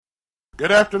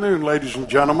Good afternoon, ladies and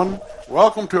gentlemen.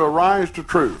 Welcome to Arise to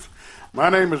Truth. My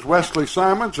name is Wesley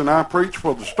Simons, and I preach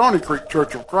for the Stony Creek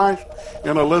Church of Christ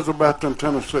in Elizabethton,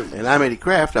 Tennessee. And I'm Eddie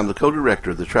Kraft. I'm the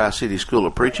co-director of the Tri-City School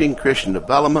of Preaching, Christian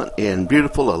Development in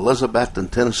beautiful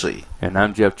Elizabethton, Tennessee. And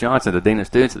I'm Jeff Johnson, the Dean of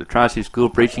Students at the Tri-City School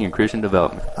of Preaching and Christian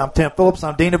Development. I'm Tim Phillips.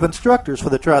 I'm Dean of Instructors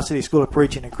for the Tri-City School of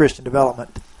Preaching and Christian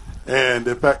Development. And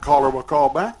if that caller will call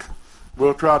back,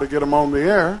 we'll try to get them on the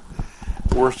air.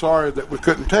 We're sorry that we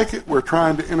couldn't take it. We're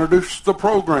trying to introduce the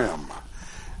program.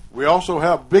 We also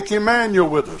have Vicki Manuel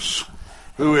with us,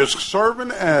 who is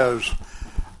serving as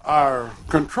our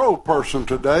control person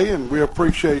today, and we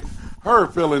appreciate her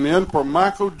filling in for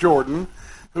Michael Jordan,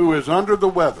 who is under the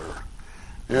weather.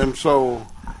 And so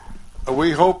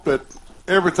we hope that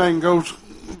everything goes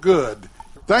good.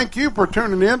 Thank you for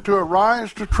tuning in to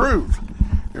Arise to Truth,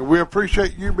 and we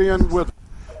appreciate you being with us.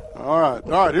 All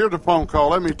right, here's the phone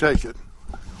call. Let me take it.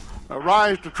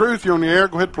 Arise to Truth, you're on the air.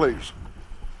 Go ahead, please.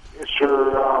 Yes, sir.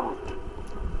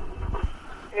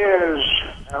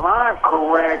 Am I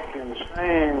correct in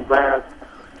saying that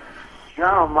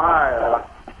Jeremiah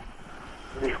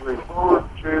is referred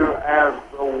to as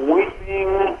the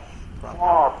weeping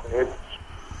prophet?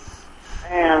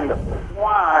 And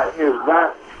why is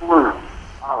that true?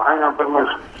 I'll hang up and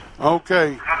listen.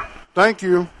 Okay. Thank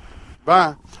you.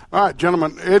 Bye. All right,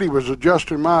 gentlemen, Eddie was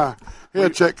adjusting my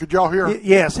headset. Could y'all hear?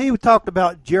 Yes, he talked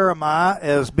about Jeremiah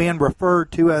as being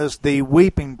referred to as the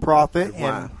weeping prophet,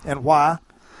 and why.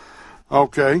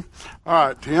 Okay. All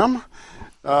right, Tim.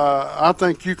 I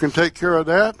think you can take care of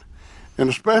that, and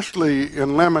especially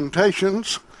in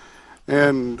Lamentations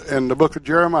and the book of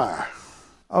Jeremiah.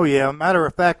 Oh, yeah. Matter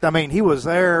of fact, I mean, he was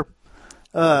there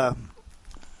during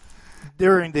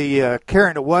the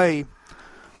carrying away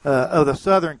of the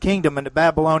southern kingdom in the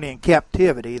Babylonian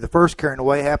captivity. The first carrying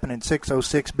away happened in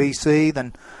 606 B.C.,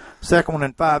 then second one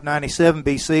in 597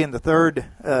 B.C., and the third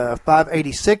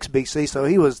 586 B.C., so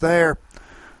he was there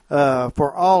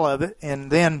for all of it.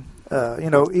 And then,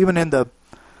 even in the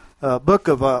book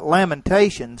of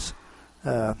Lamentations,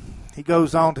 he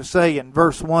goes on to say in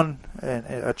verse 1,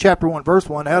 chapter 1, verse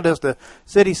 1, how does the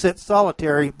city sit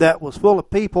solitary that was full of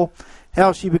people?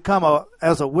 How she become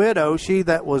as a widow, she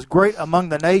that was great among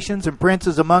the nations and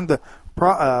princes among the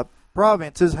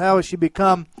provinces. How has she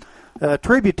become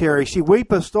tributary? She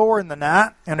weepeth sore in the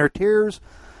night, and her tears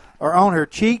are on her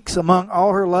cheeks among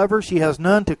all her lovers. She has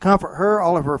none to comfort her.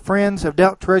 All of her friends have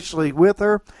dealt treacherously with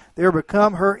her. They are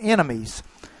become her enemies.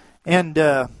 And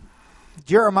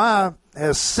Jeremiah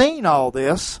has seen all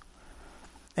this,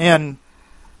 and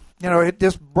it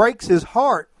just breaks his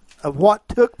heart of what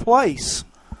took place.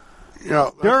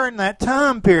 During that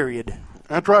time period.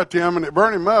 That's right, Tim, and it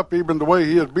burned him up, even the way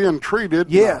he is being treated.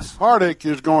 Yes. The heartache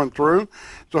he's going through.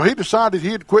 So he decided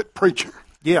he'd quit preaching.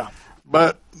 Yeah.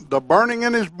 But the burning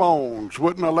in his bones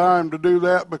wouldn't allow him to do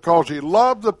that because he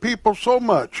loved the people so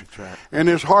much. That's right. And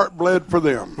his heart bled for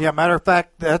them. Yeah, matter of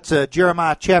fact, that's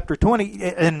Jeremiah chapter 20.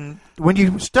 And when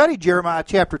you study Jeremiah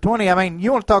chapter 20, I mean,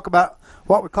 you want to talk about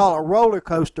what we call a roller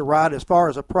coaster ride as far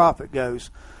as a prophet goes.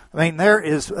 I mean, there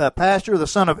is Pastor, the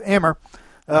son of Immer,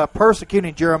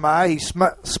 persecuting Jeremiah. He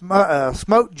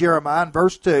smote Jeremiah in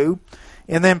verse 2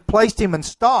 and then placed him in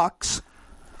stocks.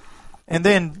 And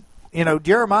then,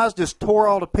 Jeremiah's just tore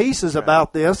all to pieces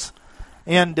about this.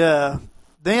 And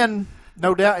then,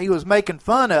 no doubt, he was making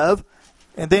fun of.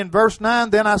 And then verse 9,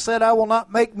 then I said, I will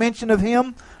not make mention of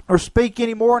him, nor speak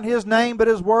any more in his name, but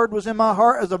his word was in my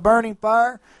heart as a burning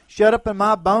fire, shut up in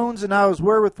my bones, and I was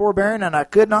weary with forbearing, and I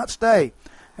could not stay.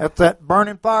 At that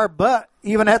burning fire. But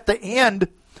even at the end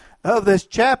of this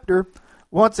chapter,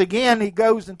 once again, he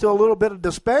goes into a little bit of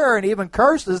despair and even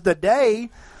curses the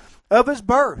day of his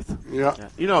birth. Yeah.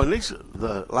 And these,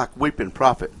 like weeping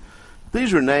prophet,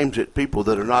 these are names that people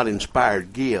that are not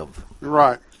inspired give.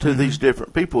 Right. To these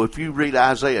different people. If you read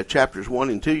Isaiah chapters 1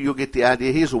 and 2, you'll get the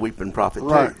idea he's a weeping prophet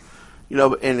right. too.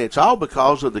 And it's all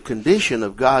because of the condition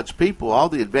of God's people, all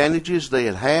the advantages they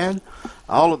had,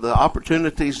 all of the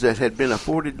opportunities that had been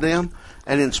afforded them.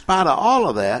 And in spite of all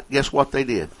of that, guess what they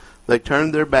did? They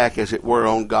turned their back, as it were,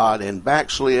 on God and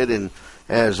backslid. And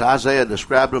as Isaiah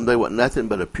described them, they were nothing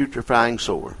but a putrefying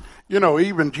sore.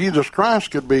 Even Jesus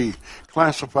Christ could be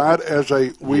classified as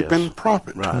a weeping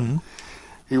prophet. Right. Mm-hmm.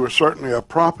 He was certainly a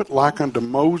prophet like unto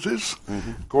Moses,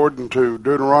 according to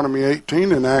Deuteronomy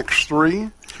 18 and Acts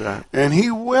 3. Right. And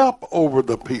he wept over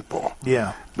the people.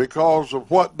 Yeah. Because of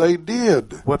what they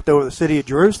did. Wept over the city of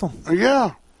Jerusalem.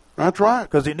 Yeah, that's right.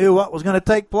 Because he knew what was going to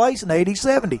take place in AD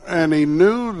 70. And he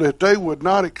knew that they would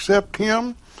not accept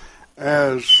him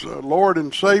as Lord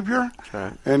and Savior.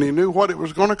 Right. And he knew what it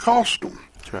was going to cost them.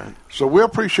 That's right. So we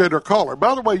appreciate our caller.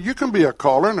 By the way, you can be a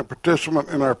caller and a participant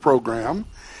in our program.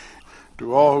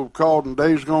 To all who've called in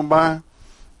days gone by,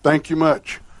 thank you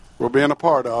much for being a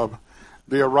part of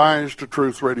the Arise to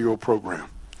Truth radio program.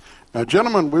 Now,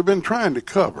 gentlemen, we've been trying to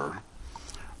cover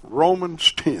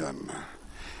Romans 10.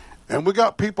 And we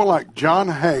got people like John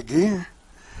Hagee,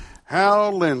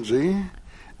 Hal Lindsey,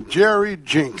 Jerry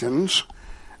Jenkins,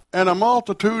 and a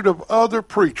multitude of other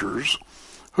preachers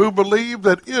who believe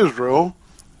that Israel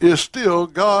is still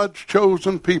God's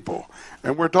chosen people.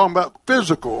 And we're talking about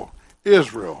physical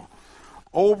Israel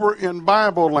over in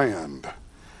Bible land.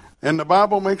 And the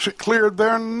Bible makes it clear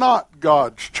they're not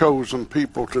God's chosen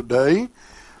people today.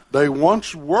 They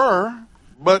once were,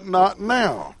 but not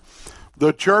now.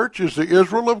 The church is the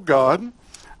Israel of God.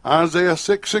 Galatians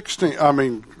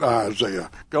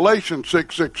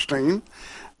 6:16.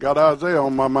 Got Isaiah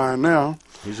on my mind now.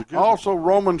 Also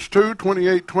Romans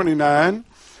 2:28-29.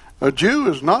 A Jew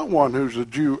is not one who's a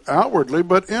Jew outwardly,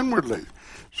 but inwardly.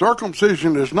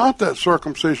 Circumcision is not that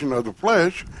circumcision of the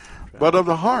flesh, but of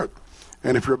the heart.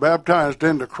 And if you're baptized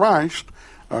into Christ,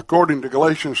 according to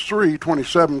Galatians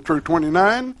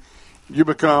 3:27-29, you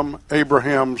become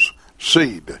Abraham's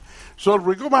seed. So if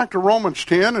we go back to Romans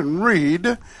 10 and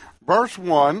read verse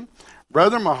 1,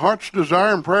 Brethren, my heart's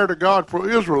desire and prayer to God for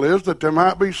Israel is that they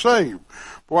might be saved.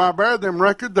 For I bear them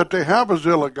record that they have a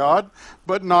zeal of God,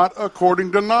 but not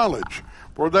according to knowledge.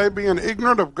 For they, being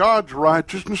ignorant of God's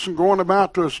righteousness and going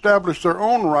about to establish their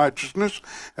own righteousness,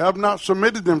 have not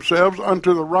submitted themselves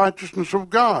unto the righteousness of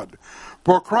God.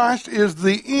 For Christ is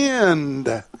the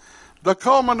end, the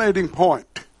culminating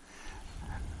point,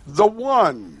 the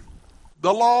one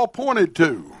the law pointed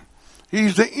to.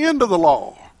 He's the end of the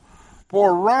law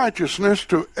for righteousness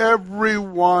to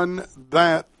everyone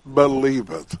that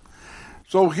believeth.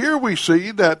 So here we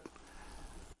see that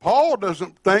Paul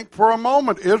doesn't think for a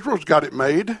moment Israel's got it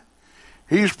made.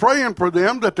 He's praying for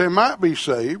them that they might be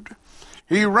saved.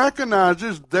 He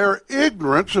recognizes their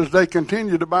ignorance as they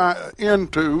continue to buy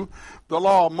into the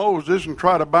law of Moses and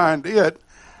try to bind it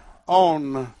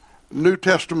on New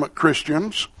Testament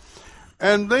Christians.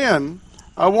 And then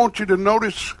I want you to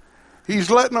notice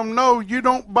he's letting them know you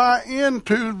don't buy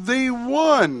into the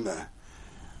one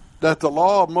that the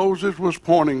law of Moses was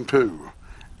pointing to,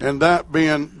 and that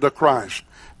being the Christ.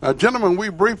 Now, gentlemen, we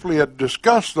briefly had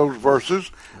discussed those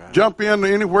verses. Right. Jump in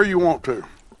anywhere you want to.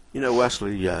 You know,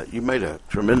 Wesley, you made a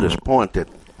tremendous point that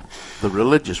the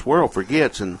religious world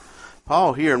forgets. And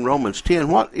Paul here in Romans 10,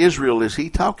 what Israel is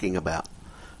he talking about?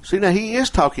 See, now he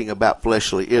is talking about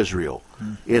fleshly Israel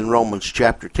in Romans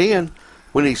chapter 10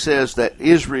 when he says that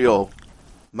Israel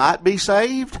might be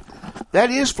saved.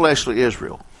 That is fleshly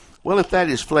Israel. Well, if that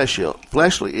is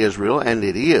fleshly Israel, and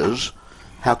it is,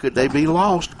 how could they be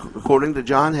lost, according to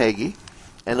John Hagee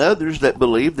and others that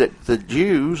believe that the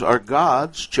Jews are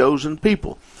God's chosen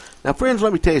people? Now, friends,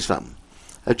 let me tell you something.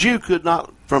 A Jew could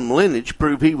not, from lineage,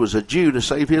 prove he was a Jew to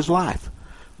save his life,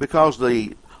 because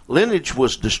the lineage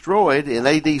was destroyed in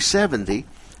AD 70,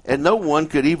 and no one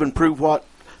could even prove what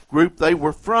group they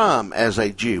were from as a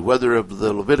Jew, whether of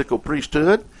the Levitical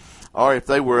priesthood, or if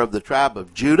they were of the tribe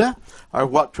of Judah, or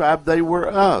what tribe they were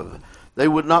of. They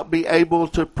would not be able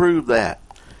to prove that.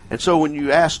 And so when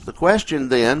you ask the question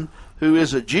then, who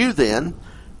is a Jew then,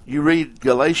 you read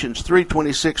Galatians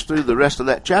 3:26 through the rest of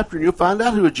that chapter, and you'll find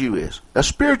out who a Jew is. A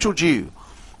spiritual Jew.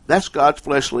 That's God's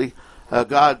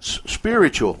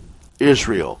spiritual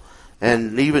Israel.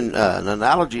 And even an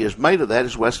analogy is made of that,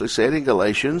 as Wesley said in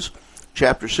Galatians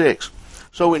chapter 6.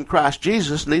 So in Christ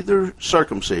Jesus, neither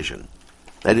circumcision,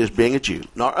 that is being a Jew,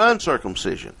 nor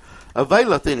uncircumcision,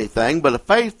 availeth anything, but a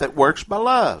faith that works by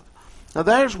love. Now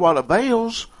there's what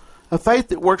avails, a faith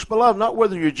that works by love, not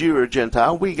whether you're Jew or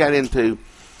Gentile. We got into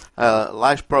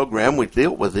last program, we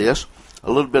dealt with this,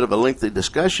 a little bit of a lengthy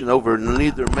discussion over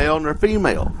neither male nor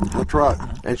female. That's right.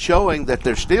 And showing that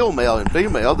they're still male and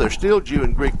female, they're still Jew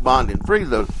and Greek, bond and free.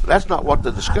 That's not what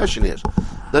the discussion is.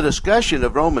 The discussion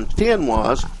of Romans 10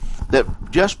 was that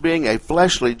just being a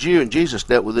fleshly Jew, and Jesus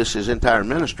dealt with this his entire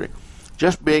ministry,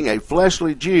 just being a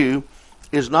fleshly Jew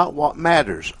is not what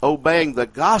matters. Obeying the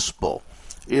gospel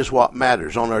is what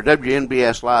matters. On our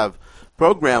WNBS Live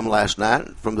program last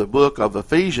night from the book of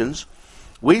Ephesians,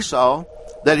 we saw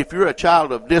that if you're a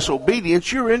child of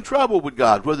disobedience, you're in trouble with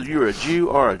God, whether you're a Jew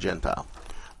or a Gentile.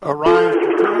 Arise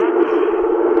to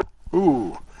truth.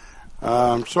 Ooh,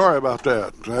 I'm sorry about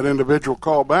that. That individual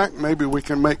called back. Maybe we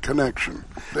can make connection.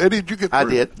 Eddie, did you get through? I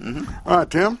did. Mm-hmm. All right,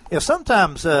 Tim? Yeah,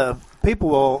 sometimes people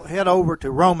will head over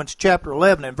to Romans chapter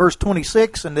 11 and verse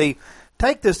 26, and they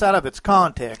take this out of its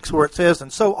context, where it says,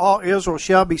 "And so all Israel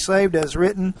shall be saved, as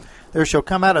written, There shall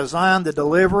come out of Zion the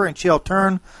deliverer, and shall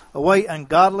turn away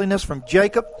ungodliness from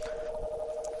Jacob.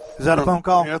 Is that a phone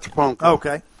call? Yeah, it's a phone call.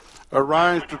 Okay.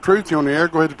 Arise to Truth. You on the air?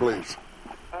 Go ahead, please.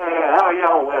 How are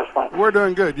y'all, Wesley? We're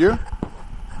doing good. You?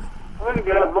 Pretty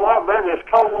good. Boy, I bet it's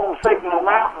cold on Signal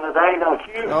Mountain today, don't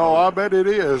you? Oh, I bet it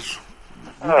is.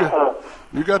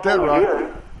 You got that right.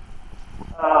 Good.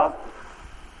 I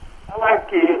like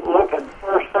to look at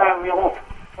 1 Samuel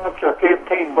chapter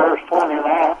 15, verse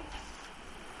 29,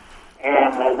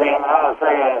 and then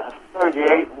Isaiah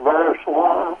 38, verse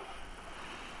 1.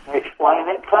 Explain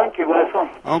it. Thank you, Wesley.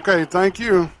 Okay, thank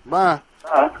you. Bye.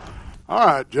 All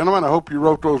right, gentlemen, I hope you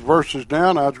wrote those verses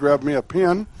down. I was grabbing me a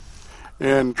pen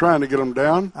and trying to get them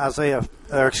down. Isaiah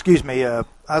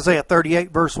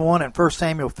 38, verse 1, and 1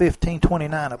 Samuel 15,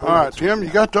 29. All right, Tim, you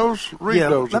got those? Read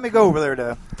those. Let me go over there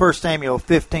to 1 Samuel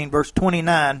 15, verse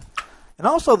 29. And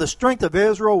also the strength of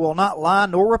Israel will not lie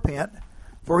nor repent,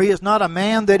 for he is not a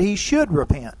man that he should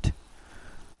repent.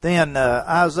 Then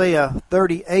Isaiah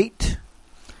 38,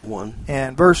 1.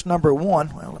 and verse number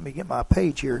 1. Well, let me get my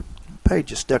page here. The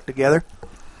page is stuck together.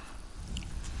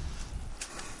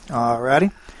 All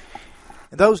righty.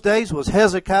 In those days was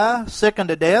Hezekiah sick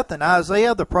unto death, and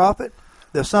Isaiah the prophet,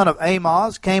 the son of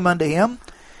Amoz, came unto him,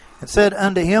 and said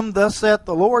unto him, Thus saith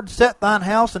the Lord, Set thine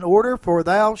house in order, for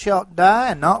thou shalt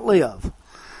die and not live.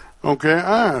 Okay,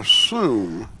 I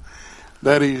assume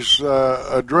that he's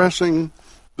addressing,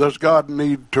 does God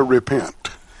need to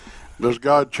repent? Does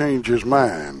God change his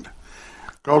mind?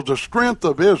 Because the strength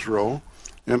of Israel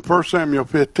in 1 Samuel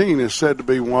 15 is said to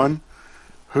be one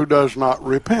who does not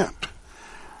repent.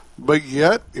 But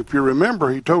yet, if you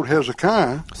remember, he told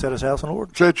Hezekiah, Set his house in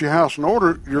order. Set your house in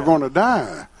order, you're going to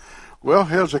die. Well,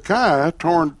 Hezekiah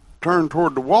turned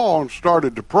toward the wall and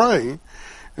started to pray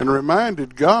and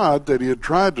reminded God that he had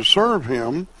tried to serve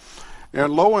him.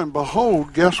 And lo and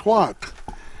behold, guess what?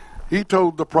 He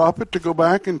told the prophet to go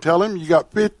back and tell him, you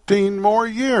got 15 more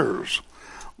years.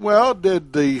 Well,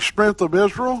 did the strength of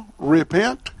Israel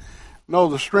repent? No,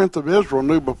 the strength of Israel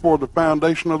knew before the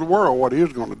foundation of the world what he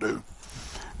was going to do.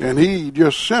 And he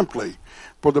just simply,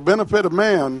 for the benefit of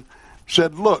man,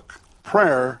 said, look,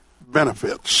 prayer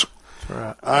benefits. That's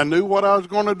right. I knew what I was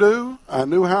going to do. I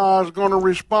knew how I was going to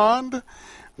respond.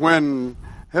 When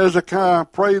Hezekiah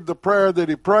prayed the prayer that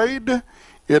he prayed,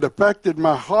 it affected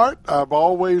my heart. I've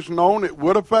always known it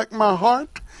would affect my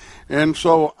heart. And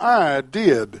so I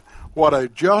did what a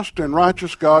just and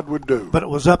righteous God would do. But it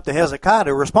was up to Hezekiah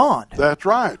to respond. That's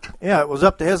right. Yeah, it was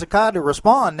up to Hezekiah to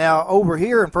respond. Now, over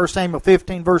here in 1 Samuel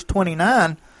 15, verse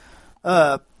 29,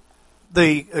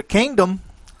 the kingdom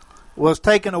was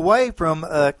taken away from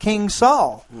King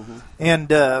Saul. Mm-hmm. And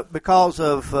because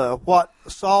of what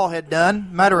Saul had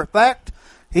done, matter of fact,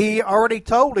 he already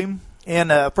told him in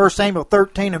 1 Samuel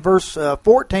 13 and verse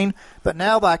 14, But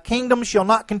now thy kingdom shall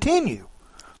not continue.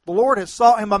 The Lord hath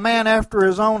sought him a man after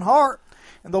his own heart,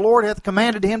 and the Lord hath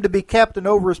commanded him to be captain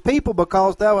over his people,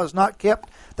 because thou hast not kept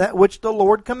that which the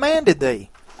Lord commanded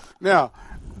thee. Now,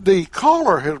 the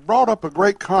caller has brought up a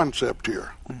great concept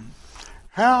here. Mm-hmm.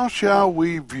 How shall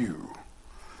we view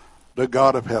the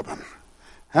God of heaven?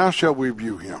 How shall we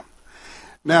view him?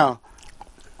 Now,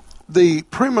 the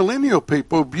premillennial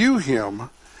people view him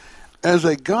as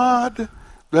a God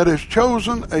that has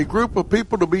chosen a group of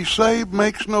people to be saved.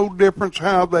 Makes no difference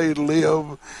how they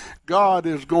live. God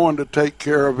is going to take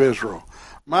care of Israel.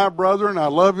 My brother, and I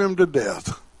love him to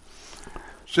death,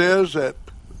 says that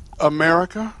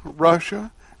America,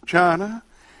 Russia, China,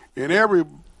 and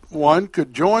everyone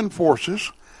could join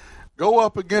forces, go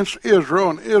up against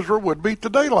Israel, and Israel would beat the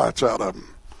daylights out of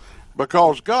them,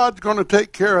 because God's going to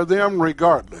take care of them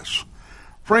regardless.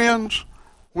 Friends,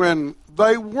 when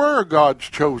they were God's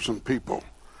chosen people,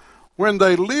 when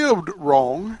they lived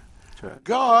wrong,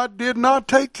 God did not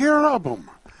take care of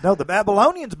them. No, the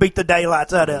Babylonians beat the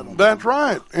daylights out of them. That's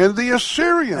right. And the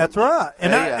Assyrians. That's right.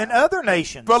 And other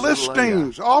nations.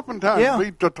 Philistines oftentimes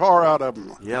beat the tar out of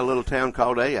them. Yeah, a little town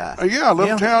called Ai. A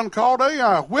little town called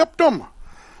Ai. Whipped them.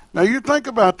 Now, you think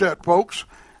about that, folks.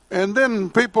 And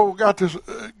then people got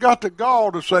the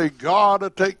gall to say, God will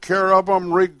take care of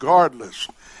them regardless.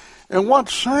 And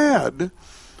what's sad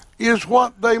is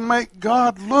what they make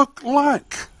God look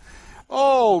like.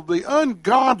 Oh, the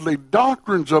ungodly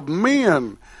doctrines of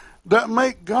men that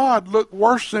make God look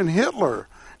worse than Hitler.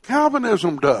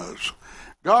 Calvinism does.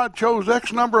 God chose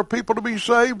X number of people to be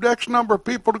saved, X number of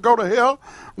people to go to hell,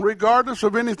 regardless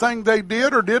of anything they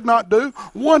did or did not do.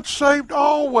 Once saved,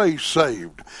 always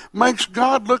saved. Makes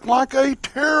God look like a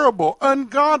terrible,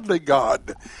 ungodly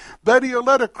God. That he'll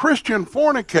let a Christian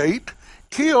fornicate,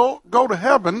 kill, go to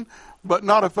heaven, but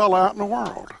not a fellow out in the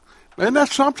world. Isn't that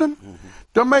something?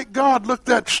 To make God look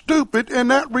that stupid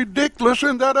and that ridiculous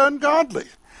and that ungodly.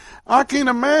 I can't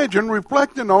imagine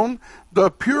reflecting on the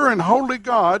pure and holy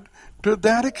God to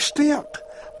that extent.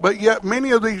 But yet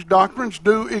many of these doctrines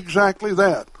do exactly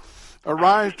that.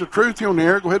 Arise to truth, you on the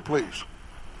air. Go ahead, please.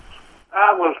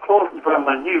 I was quoting from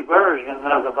a new version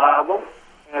of the Bible,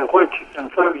 which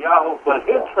includes y'all, but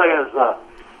it says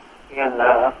in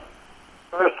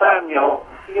 1 Samuel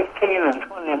 15 and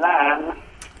 29,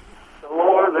 the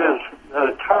Lord is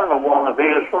the eternal one of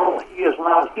Israel. He is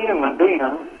not a human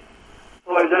being,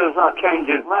 so he does not change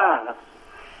his mind.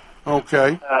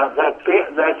 Okay.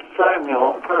 That's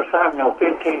Samuel, 1 Samuel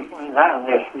 15:29,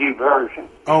 this new version.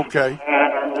 Okay.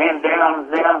 And then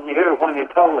down here, when he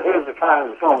told Hezekiah he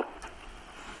was going to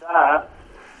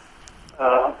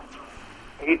die,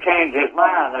 he changed his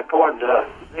mind according to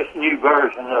this new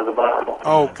version of the Bible.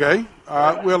 Okay.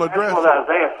 All right, we'll address That's what I was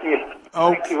asking you.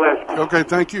 Thank you, Wesley. Okay,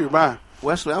 thank you. Bye.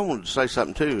 Wesley, I wanted to say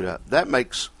something too. That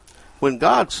makes, when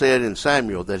God said in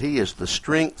Samuel that he is the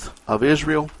strength of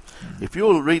Israel, if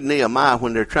you'll read Nehemiah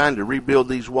when they're trying to rebuild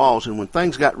these walls and when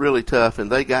things got really tough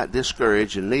and they got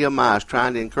discouraged and Nehemiah is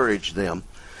trying to encourage them,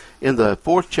 in the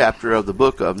 4th chapter of the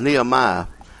book of Nehemiah,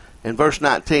 in verse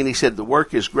 19, he said, the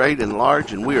work is great and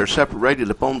large, and we are separated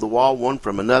upon the wall one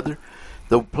from another.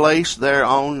 The place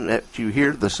thereon that you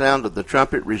hear the sound of the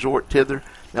trumpet resort thither.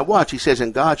 Now watch, he says,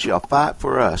 and God shall fight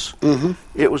for us. Mm-hmm.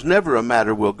 It was never a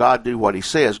matter, will God do what he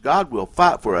says? God will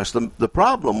fight for us. The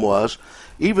problem was,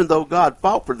 even though God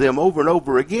fought for them over and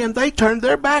over again, they turned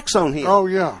their backs on him. Oh,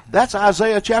 yeah. That's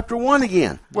Isaiah chapter 1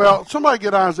 again. Well, somebody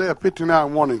get Isaiah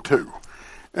 59, 1 and 2.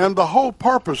 And the whole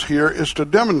purpose here is to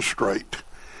demonstrate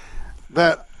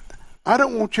that I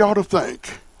don't want y'all to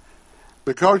think,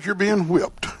 because you're being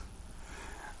whipped,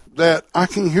 that I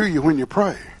can hear you when you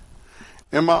pray,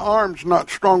 and my arm's not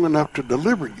strong enough to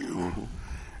deliver you. Mm-hmm.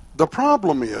 The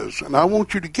problem is, and I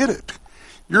want you to get it,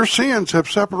 your sins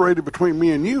have separated between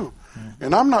me and you,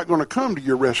 and I'm not going to come to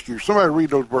your rescue. Somebody read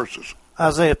those verses.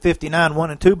 Isaiah 59,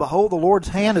 1 and 2, behold, the Lord's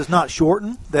hand is not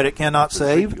shortened, that it cannot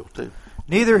save,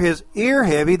 neither his ear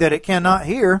heavy, that it cannot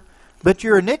hear. But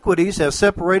your iniquities have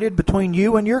separated between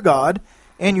you and your God,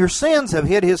 and your sins have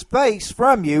hid his face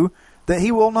from you, that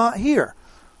he will not hear.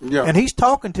 Yeah. And he's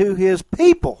talking to his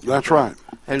people. That's right.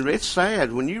 And it's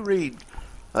sad when you read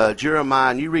Jeremiah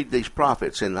and you read these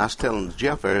prophets, and I was telling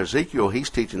Jeff there, Ezekiel,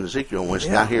 he's teaching Ezekiel when it's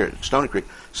down here at Stony Creek.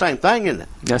 Same thing, isn't it?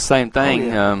 Yeah, same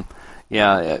thing. Oh,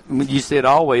 yeah. You said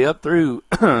all the way up through,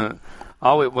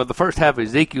 the first half of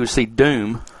Ezekiel you see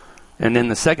doom, and then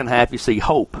the second half you see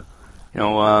hope. You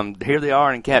know, here they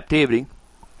are in captivity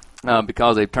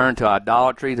because they've turned to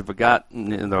idolatry. They forgot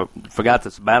the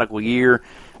sabbatical year.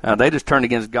 They just turned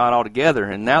against God altogether,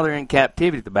 and now they're in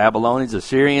captivity. The Babylonians, the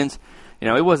Syrians. You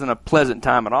know, it wasn't a pleasant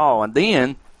time at all. And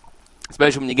then,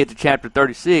 especially when you get to chapter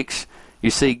 36, you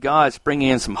see God springing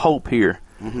in some hope here.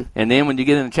 Mm-hmm. And then when you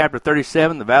get into chapter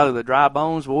 37, the Valley of the Dry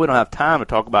Bones, well, we don't have time to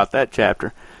talk about that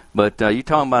chapter. But you're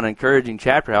talking about an encouraging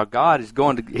chapter, how God is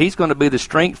He's going to be the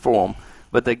strength for them.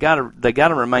 But they got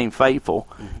to remain faithful.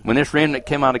 Mm-hmm. When this remnant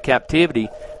came out of captivity,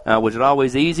 was it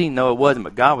always easy? No, it wasn't.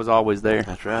 But God was always there.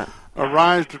 That's right.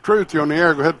 Arise to truth. You're on the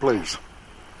air. Go ahead, please.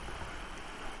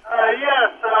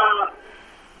 Yes.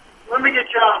 Let me get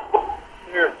you on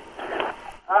here.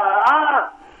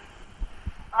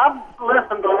 I've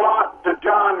listened a lot to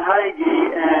John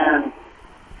Hagee, and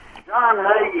John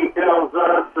Hagee tells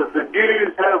us that the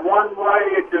Jews have one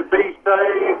way to be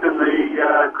saved, and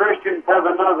the Christians have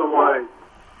another way.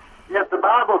 Yet the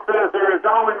Bible says there is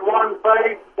only one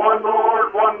faith, one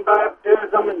Lord, one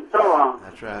baptism, and so on.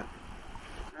 That's right.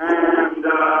 And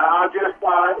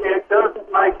it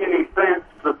doesn't make any sense,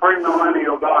 the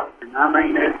premillennial doctrine. I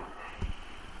mean,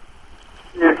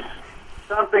 it's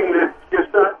something that's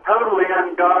just totally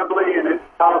ungodly, and it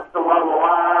costs a lot of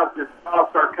lives. It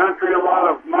costs our country a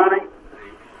lot of money,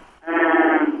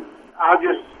 and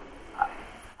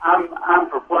I'm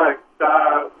perplexed.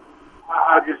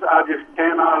 I just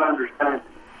cannot understand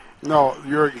it. No,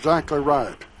 you're exactly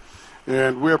right,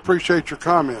 and we appreciate your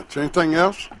comments. Anything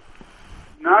else?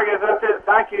 No, I guess that's it.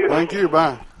 Thank you. Thank you.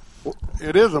 Bye.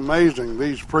 It is amazing,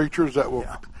 these preachers that will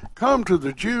come to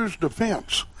the Jews'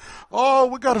 defense. Oh,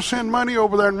 we got to send money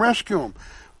over there and rescue them.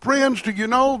 Friends, do you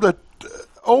know that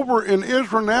over in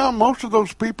Israel now, most of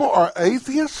those people are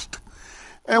atheists?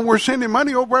 And we're sending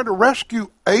money over there to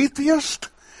rescue atheists?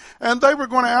 And they were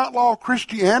going to outlaw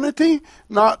Christianity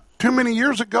not too many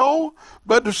years ago,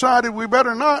 but decided we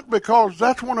better not, because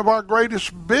that's one of our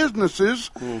greatest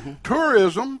businesses,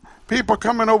 tourism, people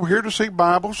coming over here to see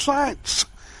Bible sites.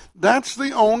 That's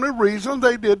the only reason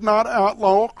they did not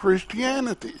outlaw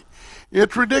Christianity.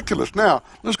 It's ridiculous. Now,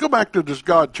 let's go back to, does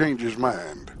God change his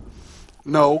mind?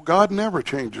 No, God never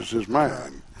changes his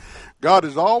mind. God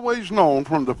has always known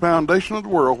from the foundation of the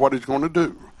world what he's going to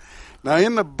do. Now,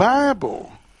 in the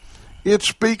Bible, it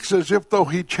speaks as if though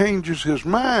he changes his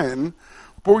mind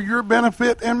for your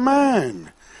benefit and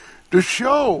mine, to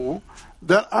show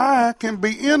that I can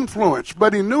be influenced.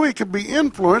 But he knew he could be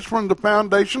influenced from the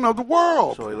foundation of the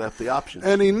world. So he left the options.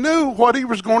 And he knew what he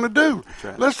was going to do.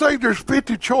 Right. Let's say there's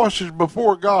 50 choices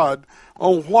before God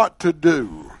on what to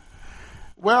do.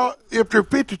 Well, if there are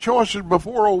 50 choices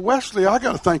before old Wesley, I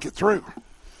got to think it through.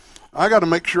 I got to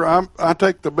make sure I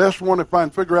take the best one if I can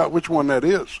figure out which one that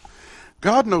is.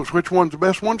 God knows which one's the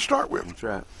best one to start with. That's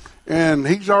right. And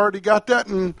he's already got that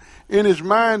in his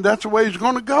mind. That's the way he's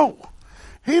going to go.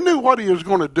 He knew what he was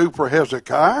going to do for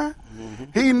Hezekiah.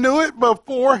 Mm-hmm. He knew it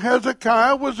before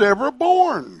Hezekiah was ever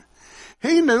born.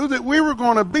 He knew that we were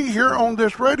going to be here on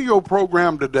this radio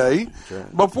program today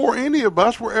before any of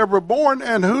us were ever born,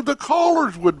 and who the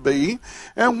callers would be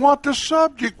and what the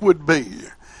subject would be.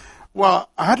 Well,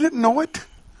 I didn't know it.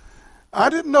 I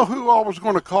didn't know who I was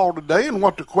going to call today and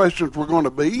what the questions were going to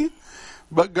be,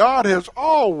 but God has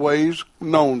always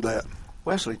known that.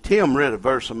 Wesley, Tim read a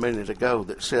verse a minute ago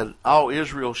that said, all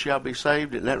Israel shall be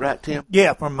saved. Isn't that right, Tim?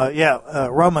 Yeah, from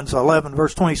Romans 11,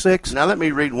 verse 26. Now let me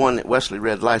read one that Wesley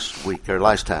read last week, or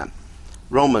last time.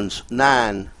 Romans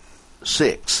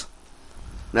 9:6.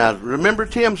 Now remember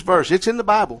Tim's verse. It's in the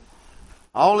Bible.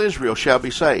 All Israel shall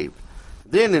be saved.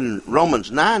 Then in Romans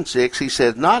 9:6 he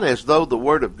says, not as though the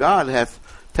word of God hath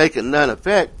taken none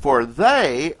effect, for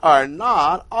they are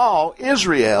not all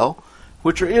Israel,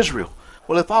 which are Israel.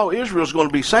 Well, if all Israel is going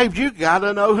to be saved, you got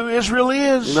to know who Israel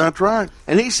is. That's right.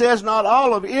 And he says not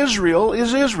all of Israel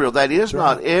is Israel. That is,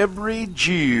 not every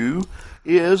Jew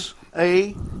is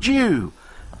a Jew.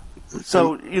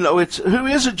 So, it's who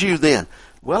is a Jew then?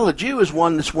 Well, a Jew is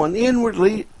one that's one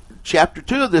inwardly. Chapter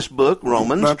 2 of this book,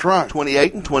 Romans, that's right.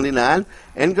 28 and 29,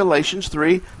 and Galatians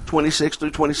 3, 26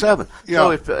 through 27. Yeah.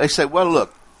 So if they say, well,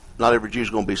 look, not every Jew is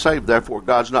going to be saved, therefore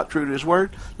God's not true to his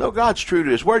word. No, God's true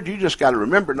to his word. You just got to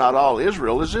remember, not all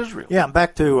Israel is Israel. Yeah, and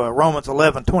back to Romans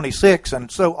 11:26, and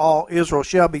so all Israel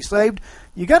shall be saved.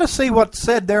 You got to see what's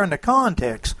said there in the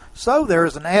context. So there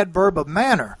is an adverb of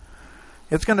manner.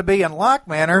 It's going to be in like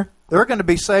manner. They're going to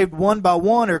be saved one by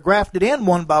one or grafted in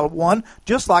one by one,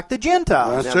 just like the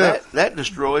Gentiles. That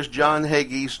destroys John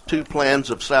Hagee's two plans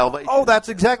of salvation. Oh, that's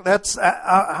exactly.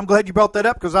 I'm glad you brought that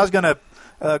up, because I was going to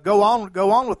go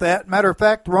on with that. Matter of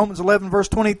fact, Romans 11 verse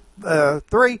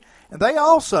 23, and they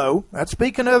also, that's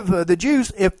speaking of the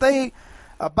Jews, if they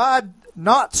abide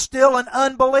not still in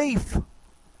unbelief.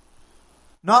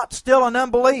 Not still in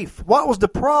unbelief. What was the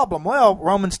problem? Well,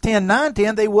 Romans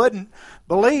 10:9-10, they wouldn't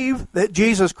believe that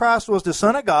Jesus Christ was the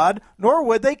Son of God, nor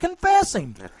would they confess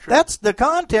him. That's the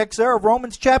context there of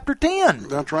Romans chapter 10.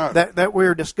 That's right. That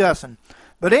we're discussing.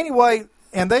 But anyway,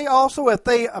 and they also, if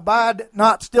they abide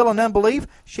not still in unbelief,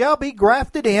 shall be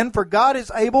grafted in, for God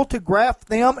is able to graft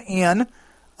them in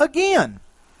again.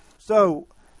 So,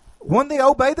 when they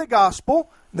obey the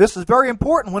gospel, this is very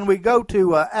important when we go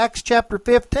to Acts chapter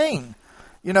 15.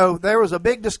 There was a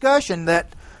big discussion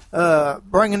that,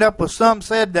 bringing up with some,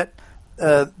 said that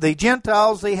the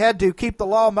Gentiles, they had to keep the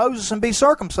law of Moses and be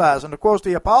circumcised. And, of course,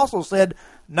 the apostles said,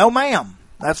 no, ma'am,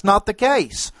 that's not the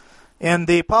case. And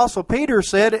the apostle Peter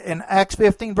said in Acts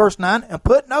 15, verse 9, and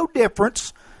put no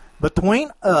difference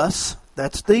between us,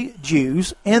 that's the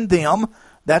Jews, and them,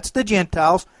 that's the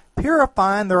Gentiles,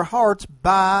 purifying their hearts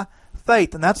by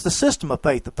faith. And that's the system of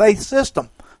faith, the faith system.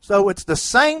 So it's the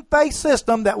same faith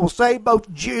system that will save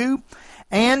both Jew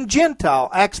and Gentile.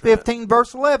 Acts 15,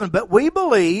 verse 11. But we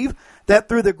believe that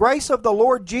through the grace of the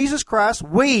Lord Jesus Christ,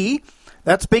 we,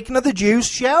 that's speaking of the Jews,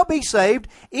 shall be saved,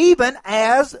 even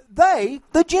as they,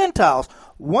 the Gentiles.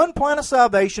 One plan of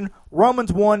salvation,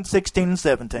 Romans 1, 16 and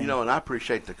 17. And I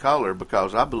appreciate the caller,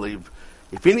 because I believe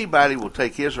if anybody will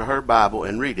take his or her Bible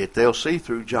and read it, they'll see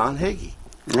through John Hagee.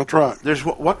 That's right. There's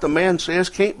what the man says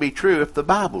can't be true if the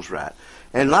Bible's right.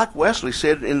 And like Wesley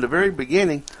said in the very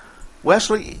beginning,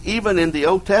 Wesley, even in the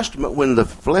Old Testament, when the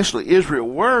fleshly Israel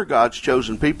were God's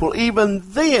chosen people, even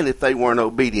then, if they weren't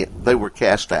obedient, they were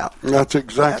cast out. That's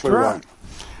exactly right.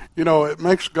 It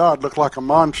makes God look like a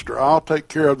monster. I'll take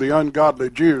care of the ungodly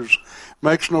Jews.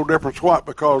 Makes no difference what,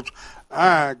 because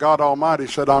I, God Almighty,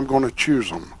 said I'm going to choose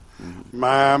them. Mm-hmm.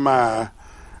 My.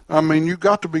 I mean, you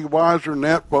got to be wiser than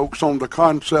that, folks, on the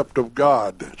concept of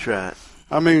God. That's right.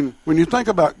 I mean, when you think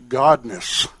about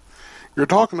godness, you're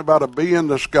talking about a being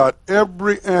that's got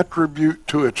every attribute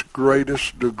to its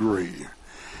greatest degree.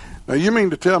 Now, you mean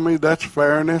to tell me that's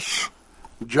fairness,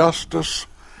 justice,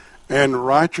 and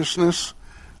righteousness?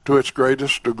 to its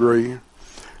greatest degree,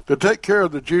 to take care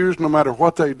of the Jews no matter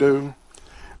what they do.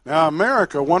 Now,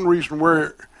 America, one reason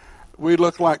we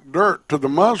look like dirt to the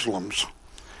Muslims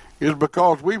is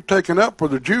because we've taken up for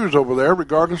the Jews over there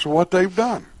regardless of what they've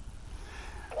done.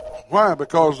 Why?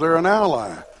 Because they're an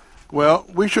ally. Well,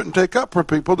 we shouldn't take up for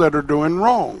people that are doing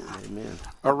wrong. Amen.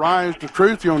 Arise to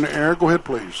truth. You're on the air. Go ahead,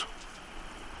 please.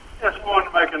 Just wanted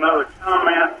to make another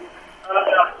comment.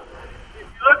 If you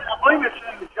look, I believe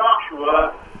it's in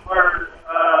Joshua where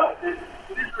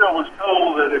Israel was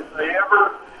told that if they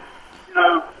ever,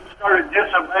 started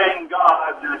disobeying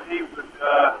God, that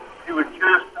He would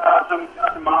chastise them,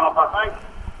 cut them off. I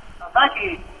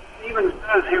think He even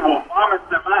says He will vomit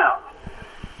them out.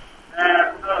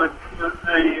 And the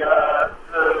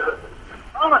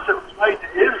promise that was made to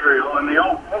Israel in the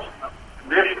Old Testament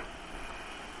condition.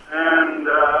 And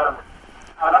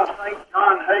I don't think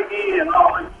John Hagee and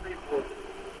all these people,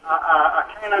 I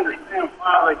can't understand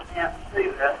why they can't see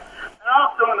that. And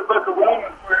also in the book of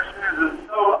Romans where it says, and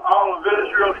so all of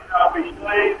Israel shall be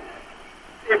saved.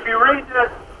 If you read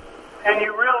this and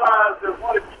you realize that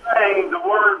what it's saying, the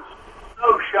words,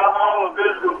 so shall all of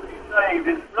Israel be saved,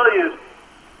 it really is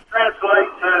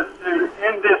translates as to,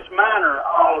 in this manner,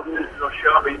 all of Israel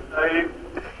shall be saved.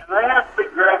 And they have to be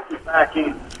grafted back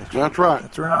in. That's right.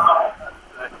 That's right.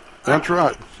 That's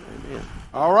right.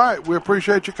 All right. We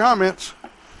appreciate your comments.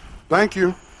 Thank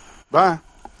you. Bye.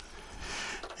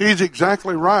 He's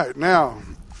exactly right. Now,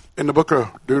 in the book of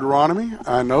Deuteronomy,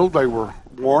 I know they were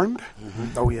warned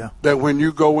Oh, yeah. that when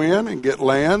you go in and get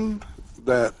land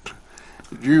that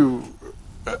you,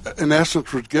 in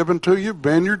essence, was given to you,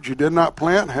 vineyards you did not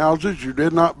plant, houses you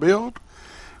did not build,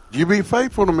 you be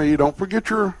faithful to me. Don't forget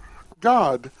your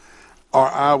God, or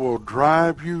I will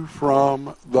drive you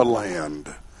from the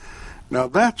land. Now,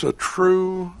 that's a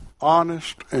true,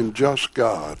 honest, and just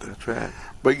God. That's right.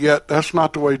 But yet, that's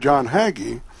not the way John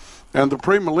Hagee and the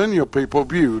premillennial people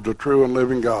view the true and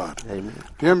living God. Amen.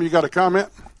 Tim, you got a comment?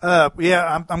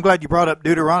 Yeah, I'm glad you brought up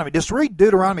Deuteronomy. Just read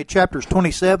Deuteronomy chapters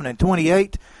 27 and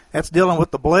 28. That's dealing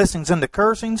with the blessings and the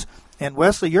cursings. And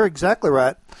Wesley, you're exactly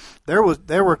right. There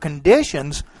were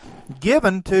conditions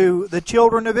given to the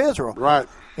children of Israel. Right.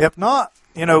 If not,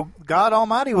 God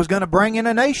Almighty was going to bring in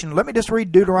a nation. Let me just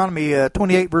read Deuteronomy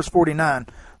 28, verse 49.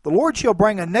 The Lord shall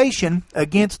bring a nation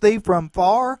against thee from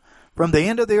far, from the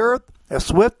end of the earth, as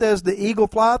swift as the eagle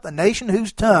flieth, a nation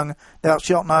whose tongue thou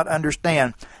shalt not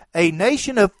understand. A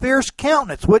nation of fierce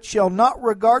countenance, which shall not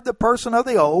regard the person of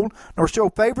the old, nor show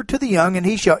favor to the young, and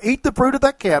he shall eat the fruit of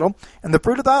thy cattle, and the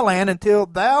fruit of thy land, until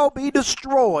thou be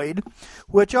destroyed,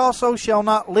 which also shall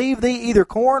not leave thee either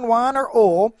corn, wine, or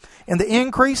oil, in the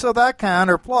increase of thy kind,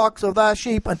 or flocks of thy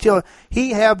sheep, until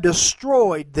he have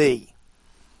destroyed thee.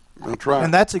 That's right.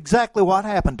 And that's exactly what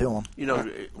happened to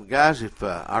him. Guys, if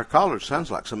our caller sounds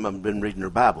like some of them have been reading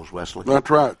their Bibles, Wesley. That's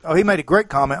right. Oh, he made a great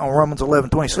comment on Romans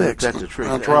 11:26. That's the truth.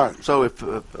 That's right. So if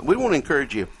we want to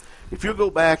encourage you, if you go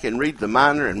back and read the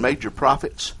minor and major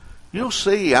prophets, you'll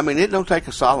see, it don't take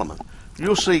a Solomon.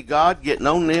 You'll see God getting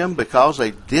on them because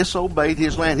they disobeyed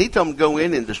his land. He told them to go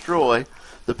in and destroy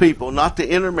the people, not to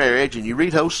intermarriage. And you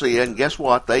read Hosea, and guess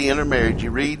what? They intermarried. You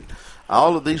read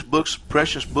all of these books,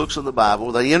 precious books of the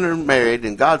Bible, they intermarried,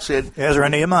 and God said, Ezra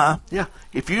and Nehemiah. yeah,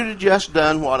 if you'd have just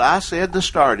done what I said to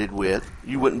start it with,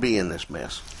 you wouldn't be in this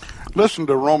mess. Listen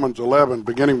to Romans 11,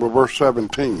 beginning with verse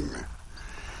 17.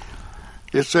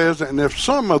 It says, and if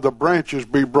some of the branches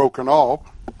be broken off,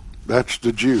 that's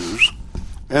the Jews,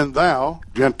 and thou,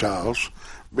 Gentiles,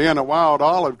 being a wild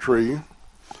olive tree,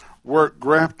 wert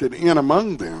grafted in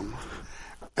among them,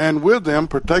 and with them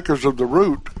partakers of the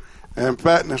root and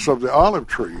fatness of the olive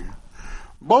tree,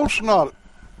 boast not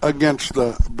against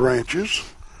the branches,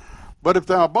 but if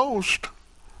thou boast,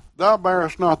 thou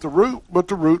bearest not the root, but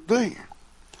the root thee.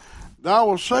 Thou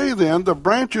wilt say then, the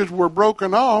branches were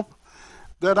broken off,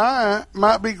 that I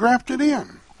might be grafted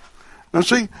in. Now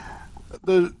see,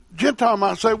 the Gentile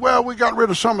might say, well, we got rid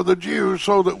of some of the Jews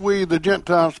so that we, the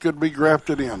Gentiles, could be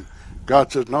grafted in.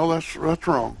 God says, no, that's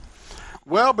wrong.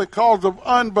 Well, because of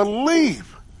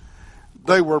unbelief,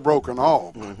 they were broken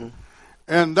off. Mm-hmm.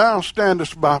 And thou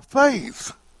standest by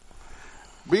faith.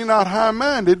 Be not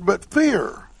high-minded, but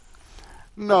fear.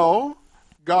 No,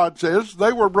 God says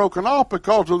they were broken off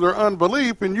because of their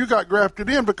unbelief, and you got grafted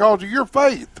in because of your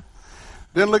faith.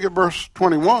 Then look at verse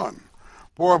 21.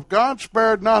 For if God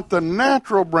spared not the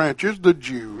natural branches, the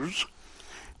Jews,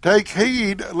 take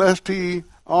heed lest he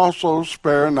also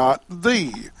spare not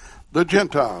thee, the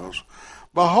Gentiles.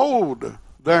 Behold,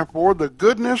 therefore, the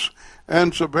goodness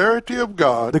and severity of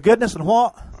God. The goodness and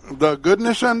what? The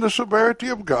goodness and the severity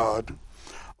of God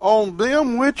on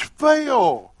them which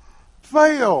fail.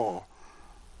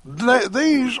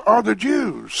 These are the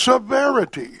Jews,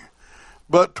 severity.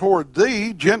 But toward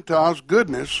thee, Gentiles,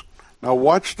 goodness. Now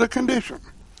watch the condition.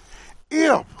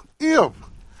 If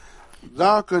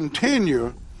thou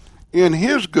continue in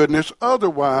his goodness,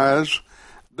 otherwise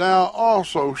thou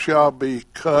also shalt be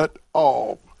cut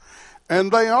off.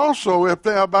 And they also, if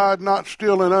they abide not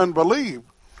still in unbelief,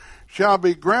 shall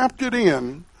be grafted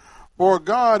in, for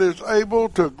God is able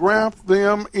to graft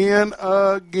them in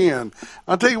again.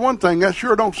 I'll tell you one thing, that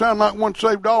sure don't sound like once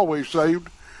saved, always saved.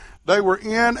 They were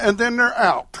in and then they're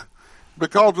out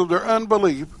because of their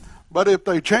unbelief. But if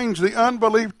they change the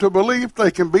unbelief to belief,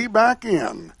 they can be back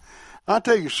in. I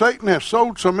tell you, Satan has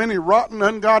sold so many rotten,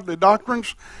 ungodly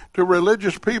doctrines to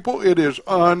religious people, it is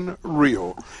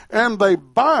unreal. And they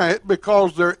buy it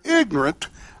because they're ignorant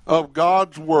of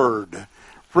God's Word.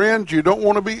 Friends, you don't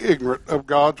want to be ignorant of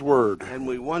God's Word. And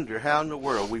we wonder how in the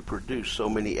world we produce so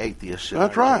many atheists in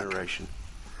That's our right. generation.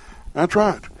 That's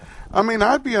right. I mean,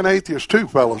 I'd be an atheist too,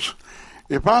 fellas,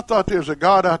 if I thought there's a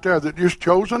God out there that just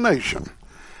chose a nation.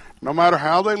 No matter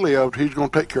how they lived, he's going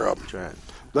to take care of them. That's right.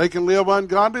 They can live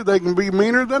ungodly. They can be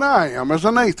meaner than I am as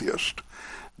an atheist.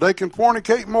 They can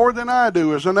fornicate more than I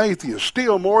do as an atheist,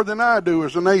 steal more than I do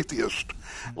as an atheist,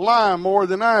 lie more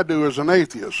than I do as an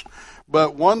atheist.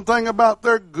 But one thing about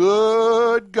their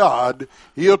good God,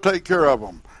 he'll take care of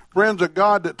them. Friends, a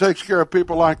God that takes care of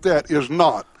people like that is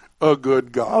not a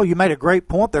good God. Oh, you made a great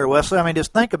point there, Wesley. I mean,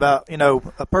 just think about,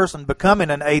 a person becoming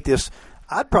an atheist.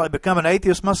 I'd probably become an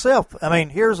atheist myself. I mean,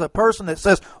 here's a person that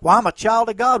says, well, I'm a child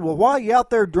of God. Well, why are you out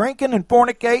there drinking and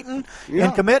fornicating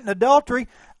and committing adultery?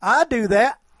 I do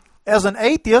that as an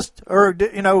atheist, or,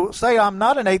 say I'm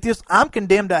not an atheist. I'm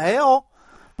condemned to hell.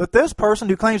 But this person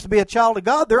who claims to be a child of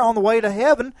God, they're on the way to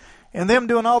heaven, and them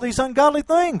doing all these ungodly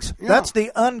things. Yeah. That's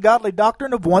the ungodly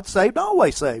doctrine of once saved,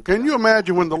 always saved. Can you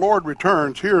imagine when the Lord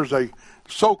returns, here's a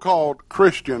so-called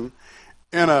Christian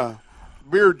in a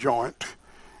beer joint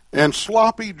and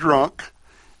sloppy drunk,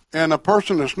 and a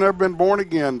person that's never been born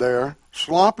again there,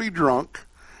 sloppy drunk,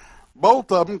 both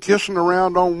of them kissing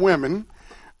around on women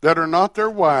that are not their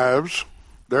wives.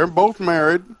 They're both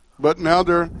married, but now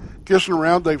they're kissing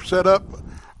around. They've set up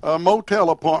a motel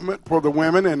appointment for the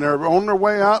women, and they're on their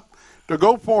way out to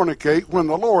go fornicate when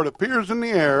the Lord appears in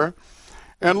the air,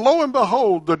 and lo and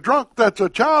behold, the drunk that's a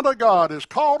child of God is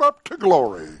called up to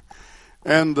glory,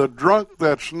 and the drunk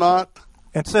that's not.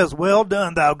 It says, well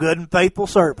done, thou good and faithful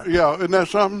servant. Yeah, isn't that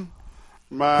something?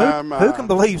 Who can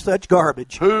believe such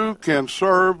garbage? Who can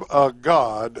serve a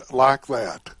God like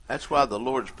that? That's why the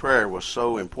Lord's Prayer was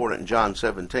so important in John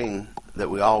 17, that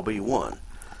we all be one.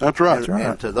 That's right.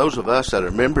 And to those of us that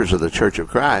are members of the Church of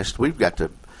Christ, we've got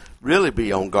to really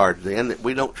be on guard then, that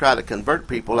we don't try to convert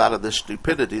people out of this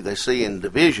stupidity they see in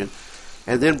division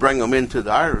and then bring them into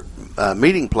our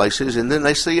meeting places, and then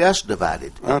they see us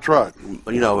divided. That's right.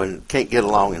 And can't get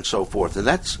along and so forth. And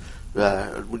that's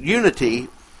unity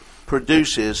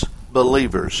produces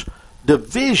believers.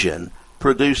 Division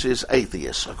produces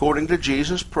atheists, according to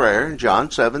Jesus' prayer in John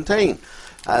 17.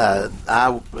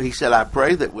 He said, I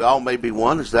pray that we all may be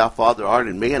one, as thou, Father, art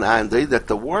in me, and I in thee, that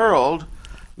the world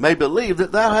may believe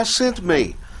that thou hast sent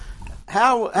me.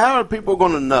 How are people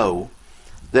going to know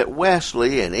that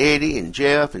Wesley and Eddie and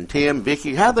Jeff and Tim,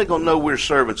 Vicky, how are they going to know we're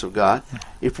servants of God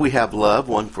if we have love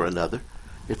one for another?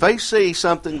 If they see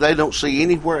something they don't see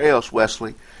anywhere else,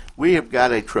 Wesley, we have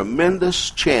got a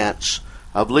tremendous chance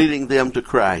of leading them to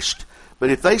Christ. But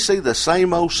if they see the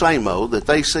same old that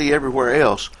they see everywhere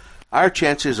else, our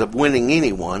chances of winning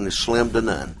anyone is slim to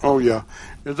none. Oh, yeah.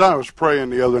 As I was praying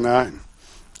the other night,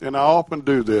 and I often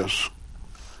do this,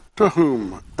 to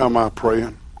whom am I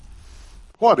praying?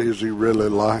 What is he really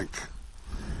like?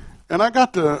 And I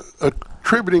got to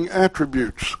attributing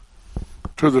attributes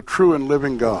to the true and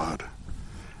living God.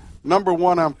 Number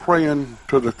one, I'm praying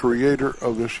to the creator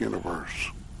of this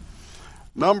universe.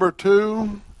 Number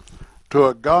two, to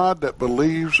a God that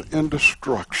believes in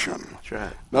destruction. That's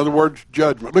right. In other words,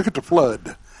 judgment. Look at the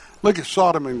flood. Look at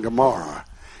Sodom and Gomorrah.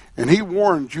 And he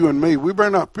warns you and me, we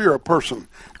better not fear a person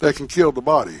that can kill the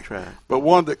body, That's right, but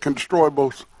one that can destroy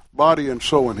both body and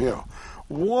soul in hell.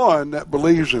 One that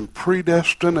believes in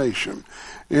predestination.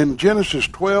 In Genesis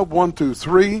 12, 1 through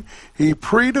 3, he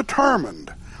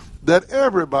predetermined that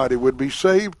everybody would be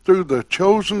saved through the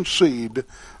chosen seed,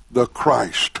 the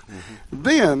Christ. Mm-hmm.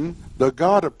 Then, the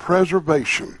God of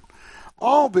preservation.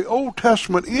 All the Old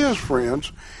Testament is,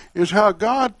 friends, is how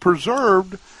God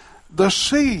preserved the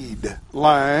seed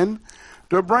line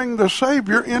to bring the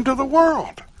Savior into the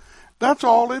world. That's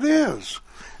all it is.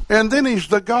 And then he's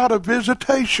the God of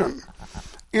visitation,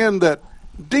 in that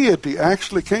deity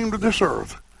actually came to this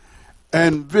earth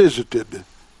and visited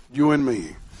you and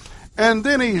me. And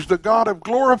then he's the God of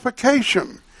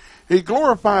glorification. He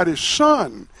glorified his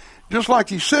Son, just like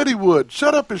he said he would,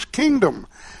 set up his kingdom,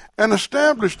 and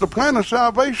establish the plan of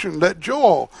salvation that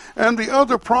Joel and the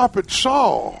other prophets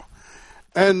saw.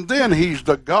 And then he's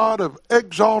the God of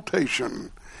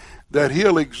exaltation, that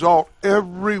he'll exalt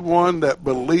everyone that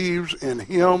believes in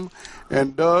him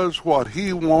and does what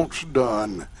he wants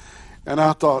done. And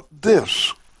I thought,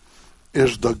 this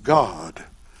is the God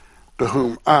to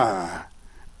whom I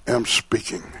am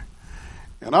speaking.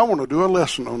 And I want to do a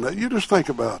lesson on that. You just think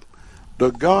about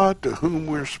the God to whom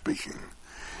we're speaking,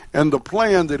 and the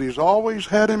plan that he's always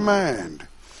had in mind,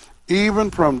 even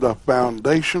from the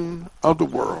foundation of the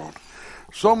world.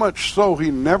 So much so he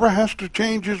never has to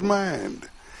change his mind.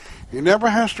 He never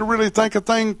has to really think a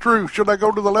thing through. Should I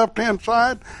go to the left-hand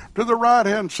side, to the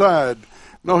right-hand side?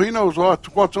 No, he knows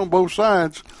what's on both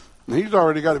sides, and he's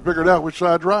already got it figured out which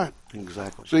side's right.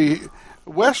 Exactly. See,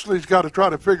 Wesley's got to try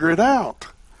to figure it out.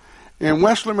 And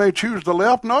Wesley may choose the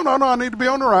left. No, I need to be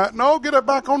on the right. No, get it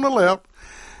back on the left.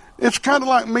 It's kind of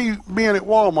like me being at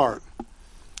Walmart.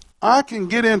 I can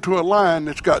get into a line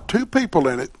that's got 2 people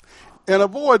in it and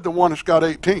avoid the one that's got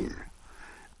 18.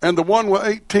 And the one with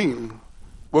 18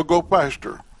 will go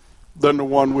faster than the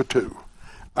one with 2.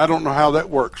 I don't know how that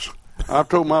works. I've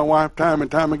told my wife time and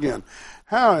time again,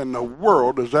 how in the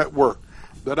world does that work,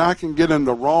 that I can get in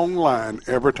the wrong line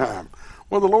every time?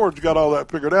 Well, the Lord's got all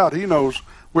that figured out. He knows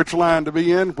which line to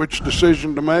be in, which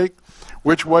decision to make,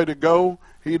 which way to go.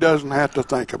 He doesn't have to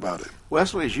think about it.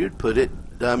 Wesley, as you'd put it,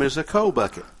 dumb as a coal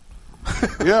bucket.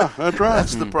 Yeah, that's right.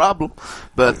 That's the problem.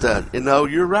 But,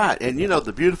 you're right. And,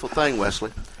 the beautiful thing,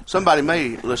 Wesley, somebody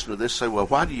may listen to this and say, well,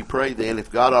 why do you pray then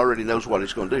if God already knows what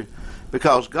he's going to do?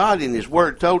 Because God in his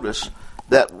word told us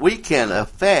that we can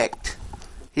affect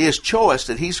his choice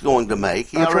that he's going to make.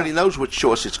 He already knows which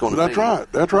choice it's going to be.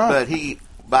 That's right.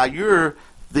 But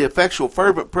the effectual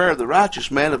fervent prayer of the righteous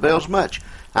man avails much.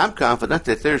 I'm confident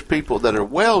that there's people that are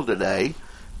well today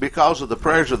because of the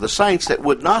prayers of the saints that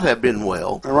would not have been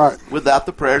well without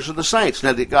the prayers of the saints.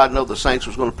 Now, did God know the saints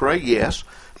was going to pray? Yes.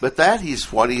 But that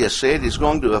is what he has said is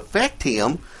going to affect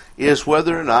him, is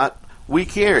whether or not we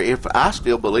care. If I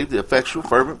still believe the effectual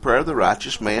fervent prayer of the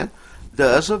righteous man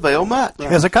does avail much.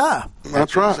 Hezekiah.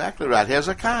 That's right. Exactly right.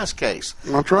 Hezekiah's case.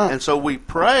 That's right. And so we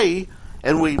pray,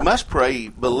 and we must pray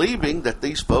believing that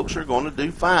these folks are going to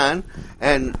do fine.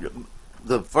 And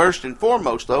the first and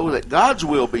foremost, though, that God's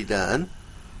will be done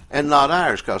and not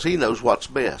ours, because he knows what's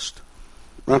best.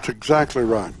 That's exactly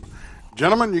right.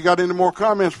 Gentlemen, you got any more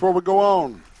comments before we go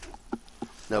on?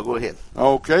 No, go ahead.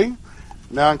 Okay.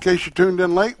 Now, in case you tuned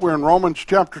in late, we're in Romans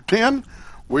chapter 10.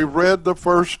 We've read the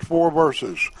first 4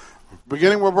 verses.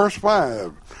 Beginning with verse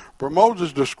 5. For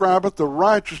Moses describeth the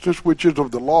righteousness which is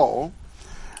of the law,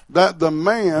 that the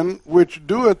man which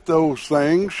doeth those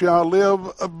things shall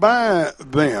live by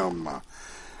them.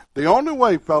 The only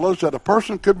way, fellows, that a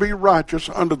person could be righteous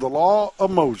under the law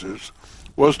of Moses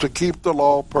was to keep the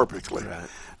law perfectly. Right.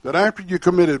 That after you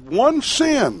committed one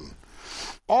sin,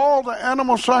 all the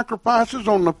animal sacrifices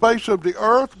on the face of the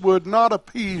earth would not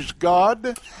appease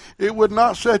God. It would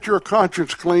not set your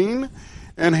conscience clean.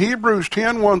 And Hebrews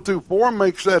 10:1-4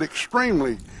 makes that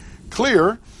extremely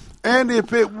clear. And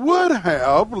if it would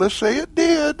have, let's say it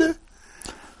did,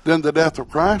 then the death of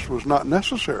Christ was not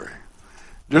necessary.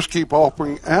 Just keep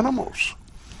offering animals.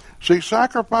 See,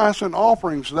 sacrifice and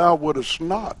offerings thou wouldest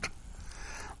not,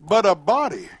 but a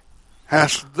body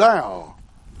hast thou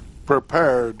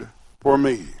prepared for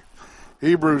me.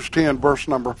 Hebrews 10, verse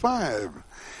number 5.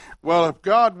 Well, if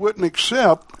God wouldn't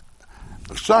accept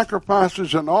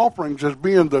sacrifices and offerings as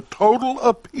being the total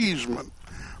appeasement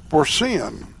for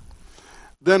sin,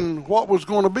 then what was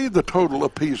going to be the total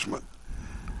appeasement?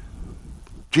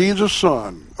 Jesus'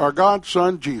 Son, or God's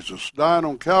Son, Jesus, died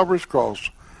on Calvary's cross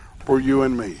for you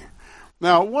and me.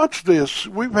 Now, watch this.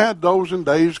 We've had those in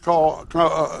days gone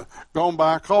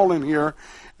by call in here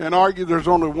and argue there's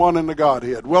only one in the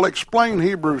Godhead. Well, explain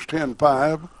Hebrews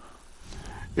 10:5.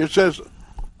 It says,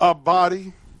 a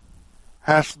body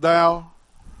hast thou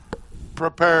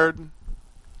prepared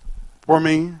for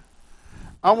me.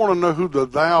 I want to know who the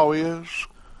thou is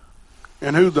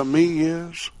and who the me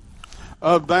is.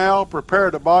 Thou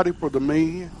prepared a body for the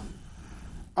me.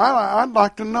 I'd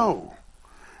like to know.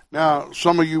 Now,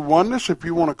 some of you oneness, if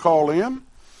you want to call in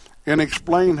and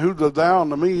explain who the thou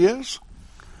and the me is,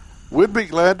 we'd be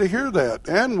glad to hear that.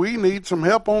 And we need some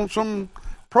help on some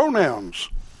pronouns.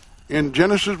 In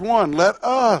Genesis 1, let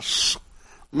us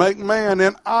make man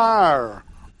in our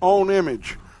own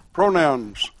image.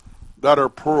 Pronouns that are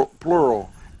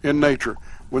plural in nature.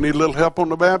 We need a little help on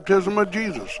the baptism of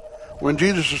Jesus. When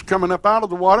Jesus is coming up out of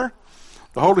the water,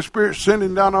 The Holy Spirit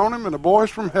sending down on him and a voice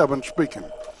from heaven speaking.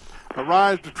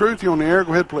 Arise to truth. You on the air.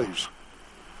 Go ahead, please.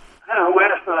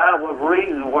 West, I was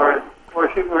reading where, of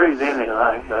course, you can read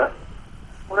anything, but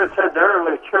where it said the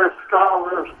early church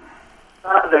scholars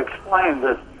tried to explain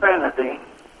the Trinity,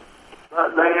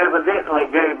 but they evidently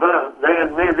gave up. They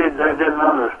admitted they didn't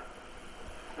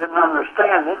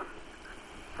understand it,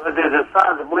 but they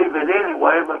decided to believe it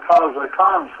anyway because the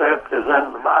concept is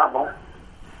in the Bible.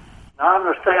 Now, I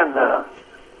understand the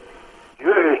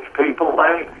Jewish people,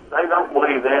 they don't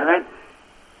believe in it.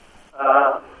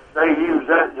 They use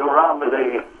that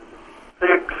Deuteronomy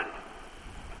 6,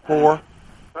 4.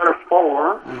 verse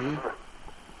 4,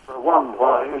 for one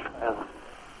place. And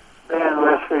then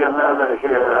let's see another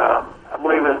here. I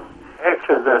believe it's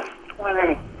Exodus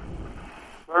 20,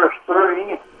 verse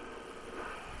 3.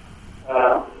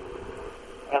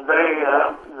 And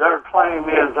their claim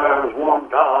is there is one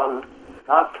God,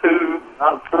 not two,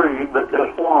 not three, but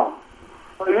just one.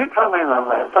 Well, you come in on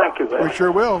that. Thank you, Ben. We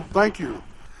sure will. Thank you.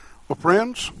 Well,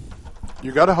 friends,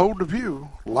 you got to hold the view,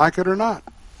 like it or not.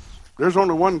 There's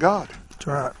only one God. That's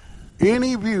right.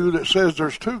 Any view that says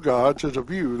there's two gods is a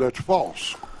view that's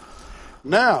false.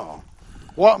 Now,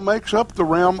 what makes up the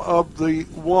realm of the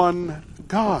one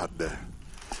God?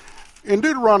 In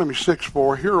Deuteronomy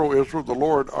 6:4, Hear, O Israel, the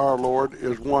Lord our Lord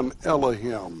is one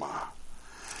Elohim.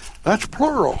 That's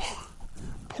plural.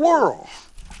 Plural.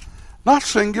 Not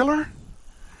singular.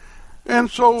 And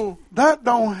so that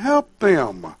don't help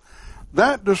them.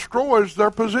 That destroys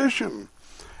their position.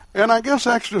 And I guess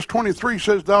Exodus 23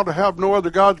 says, thou to have no other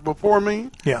gods before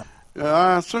me. Yeah.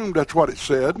 I assume that's what it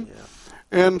said. Yeah.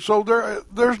 And so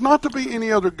there's not to be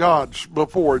any other gods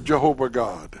before Jehovah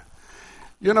God.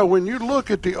 You know, when you look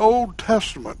at the Old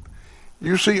Testament,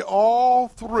 you see all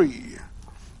three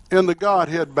in the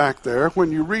Godhead back there.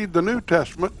 When you read the New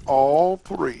Testament, all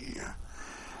three.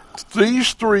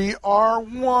 These three are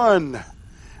one,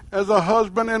 as a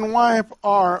husband and wife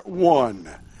are one.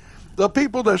 The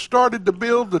people that started to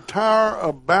build the Tower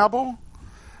of Babel,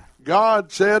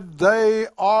 God said they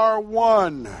are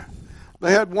one.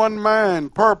 They had one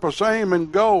mind, purpose, aim,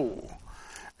 and goal.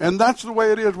 And that's the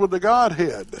way it is with the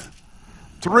Godhead.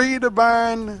 Three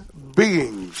divine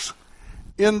beings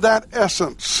in that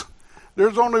essence.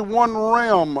 There's only one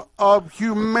realm of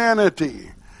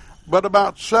humanity, but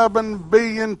about 7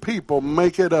 billion people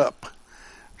make it up.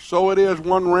 So it is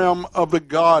one realm of the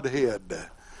Godhead.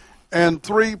 And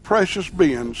 3 precious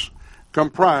beings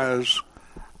comprise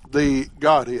the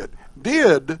Godhead.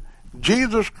 Did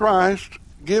Jesus Christ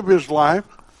give his life,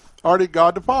 or did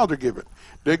God the Father give it?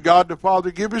 Did God the Father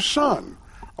give his Son,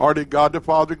 or did God the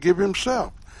Father give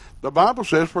himself? The Bible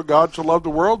says, for God so loved the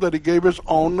world that he gave his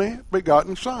only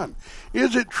begotten Son.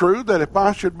 Is it true that if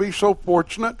I should be so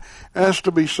fortunate as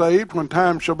to be saved when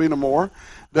time shall be no more,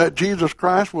 that Jesus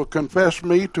Christ will confess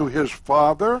me to his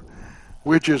Father,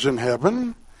 which is in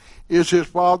heaven? Is his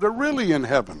Father really in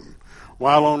heaven?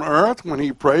 While on earth, when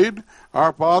he prayed,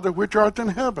 Our Father which art in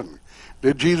heaven,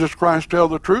 did Jesus Christ tell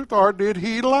the truth, or did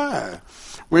he lie?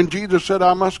 When Jesus said,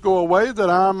 I must go away that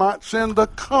I might send the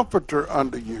Comforter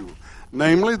unto you,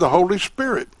 namely the Holy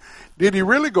Spirit, did he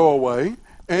really go away,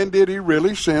 and did he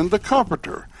really send the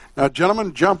Comforter? Now,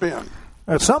 gentlemen, jump in.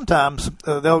 Sometimes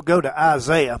they'll go to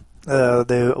Isaiah,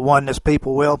 the oneness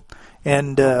people will,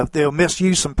 and they'll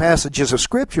misuse some passages of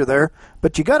Scripture there,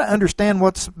 but you got to understand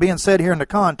what's being said here in the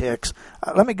context.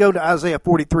 Let me go to Isaiah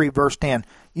 43, verse 10.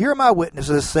 Ye are my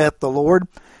witnesses, saith the Lord,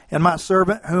 and my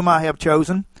servant whom I have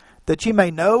chosen, that ye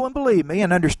may know and believe me,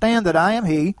 and understand that I am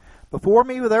he. Before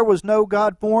me there was no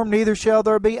God formed, neither shall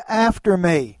there be after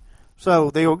me.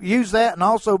 So they'll use that, and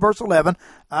also verse 11,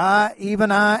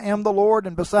 even I am the Lord,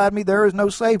 and beside me there is no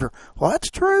Savior. Well,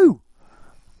 that's true.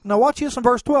 Now watch this in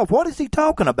verse 12. What is he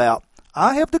talking about?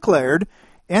 I have declared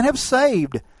and have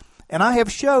saved, and I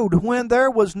have showed when there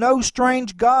was no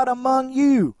strange God among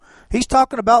you. He's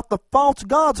talking about the false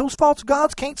gods. Those false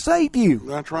gods can't save you.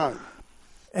 That's right.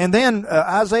 And then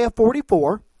Isaiah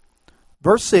 44,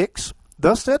 verse 6,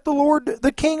 Thus saith the Lord,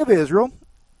 the King of Israel,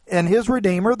 and his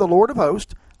Redeemer, the Lord of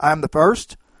hosts, I am the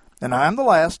first, and I am the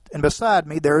last, and beside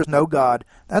me there is no God.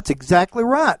 That's exactly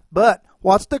right. But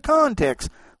what's the context?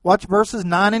 Watch verses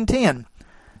 9 and 10.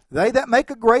 They that make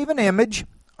a graven image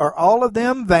are all of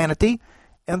them vanity,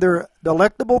 and their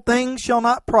delectable things shall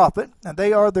not profit, and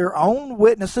they are their own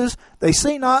witnesses. They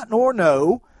see not nor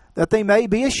know, that they may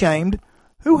be ashamed.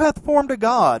 Who hath formed a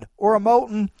god, or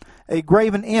a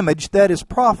graven image that is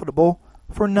profitable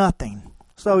for nothing?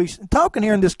 So he's talking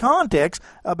here in this context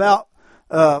about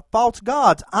false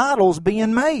gods, idols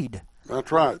being made.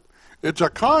 That's right. It's a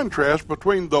contrast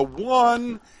between the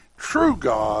one true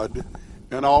God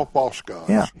and all false gods.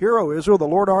 Yeah. Hear, O Israel, the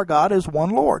Lord our God is one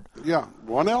Lord. Yeah,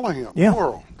 one Elohim, Yeah.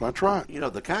 plural. That's right. You know,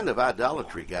 the kind of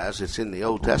idolatry, guys, that's in the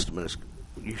Old Testament, is,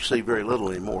 you see very little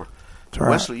anymore. That's right.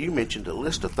 Wesley, you mentioned a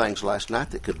list of things last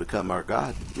night that could become our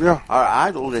God. Yeah. Our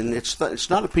idol, and it's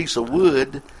not a piece of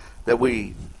wood that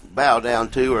we bow down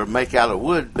to or make out of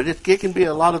wood, but it can be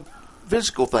a lot of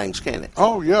physical things, can't it?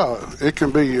 Oh, yeah. It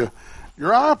can be your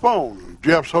iPhone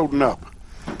Jeff's holding up.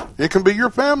 It can be your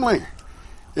family.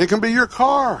 It can be your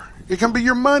car. It can be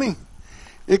your money.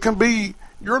 It can be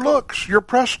your looks, your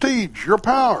prestige, your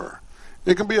power.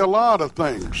 It can be a lot of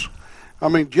things. I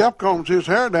mean, Jeff combs his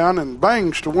hair down and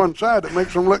bangs to one side. It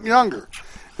makes him look younger.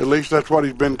 At least that's what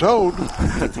he's been told.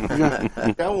 I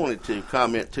wanted to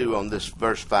comment, too, on this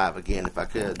verse 5 again, if I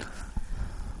could.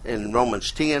 In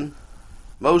Romans 10,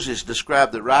 Moses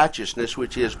described the righteousness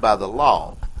which is by the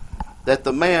law, that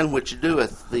the man which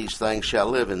doeth these things shall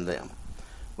live in them.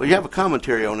 Well, you have a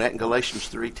commentary on that in Galatians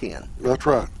 3:10. That's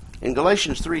right. In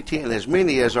Galatians 3:10, as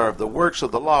many as are of the works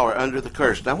of the law are under the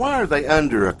curse. Now, why are they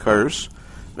under a curse?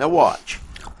 Now watch.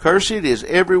 Cursed is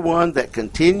everyone that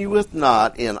continueth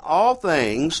not in all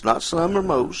things, not some or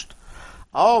most,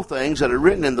 all things that are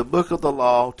written in the book of the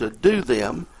law to do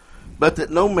them, but that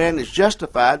no man is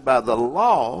justified by the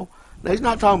law. Now, he's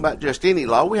not talking about just any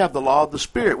law. We have the law of the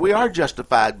Spirit. We are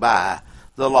justified by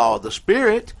the law of the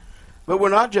Spirit, but we're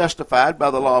not justified by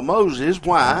the law of Moses.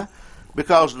 Why?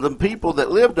 Because the people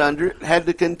that lived under it had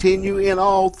to continue in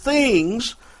all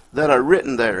things that are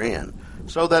written therein,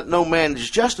 so that no man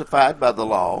is justified by the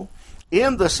law.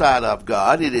 In the sight of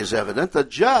God, it is evident, the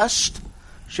just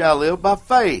shall live by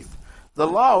faith. The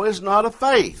law is not of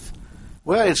faith.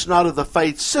 Well, it's not of the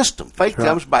faith system. Faith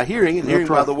comes by hearing, and hearing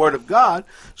by the word of God.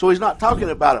 So he's not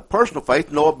talking about a personal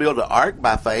faith. Noah built an ark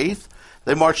by faith.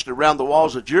 They marched around the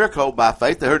walls of Jericho by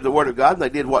faith. They heard the word of God, and they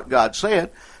did what God said.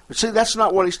 But see, that's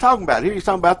not what he's talking about here. He's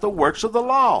talking about the works of the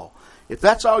law. If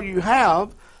that's all you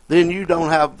have, then you don't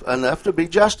have enough to be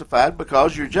justified,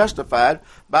 because you're justified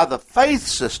by the faith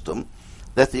system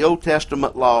that the Old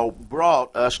Testament law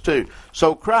brought us to.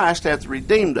 So Christ hath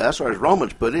redeemed us, or as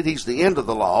Romans put it, he's the end of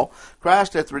the law.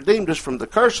 Christ hath redeemed us from the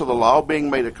curse of the law, being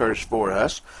made a curse for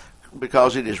us,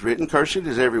 because it is written, cursed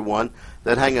is everyone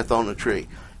that hangeth on a tree.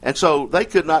 And so they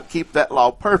could not keep that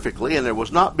law perfectly, and there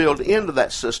was not built into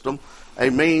that system a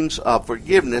means of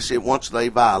forgiveness once they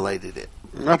violated it.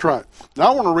 That's right.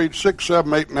 Now I want to read 6,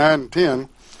 7, 8, 9, and 10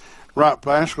 right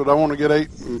past, because I want to get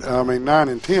 9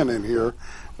 and 10 in here,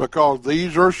 because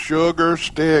these are sugar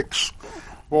sticks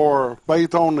for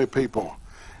faith-only people.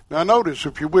 Now notice,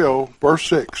 if you will, verse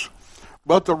 6.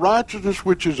 But the righteousness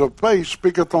which is of faith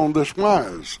speaketh on this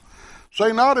wise.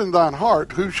 Say not in thine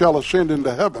heart, who shall ascend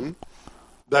into heaven,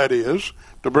 that is,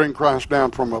 to bring Christ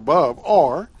down from above,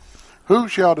 or who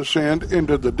shall descend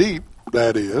into the deep,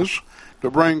 that is, to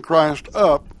bring Christ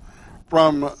up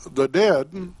from the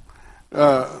dead.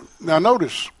 Now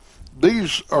notice,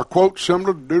 these are quotes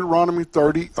similar to Deuteronomy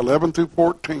 30, 11 through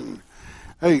 14.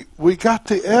 Hey, we got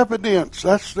the evidence.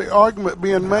 That's the argument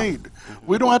being made.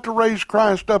 We don't have to raise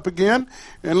Christ up again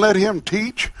and let him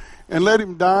teach and let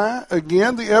him die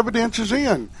again. The evidence is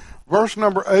in. Verse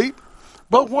number 8,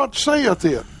 but what saith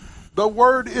it? The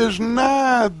word is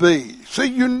nigh thee. See,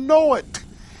 you know it,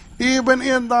 even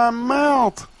in thy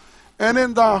mouth and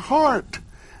in thy heart.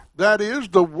 That is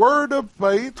the word of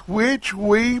faith which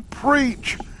we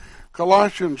preach.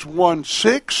 Colossians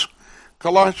 1:6,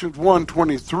 Colossians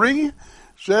 1:23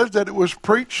 says that it was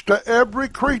preached to every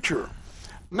creature.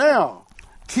 Now,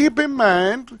 keep in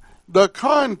mind the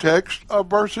context of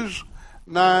verses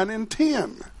 9 and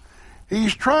 10.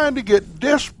 He's trying to get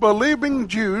disbelieving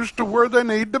Jews to where they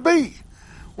need to be.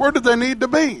 Where do they need to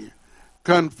be?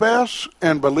 Confess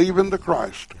and believe in the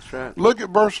Christ. That's right. Look at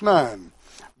verse 9.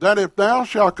 That if thou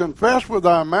shalt confess with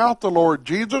thy mouth the Lord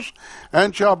Jesus,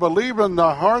 and shalt believe in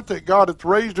thy heart that God hath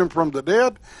raised him from the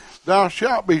dead, thou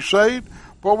shalt be saved.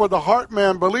 For with the heart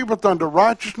man believeth unto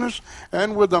righteousness,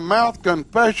 and with the mouth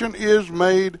confession is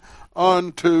made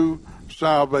unto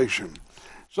salvation.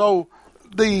 So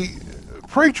the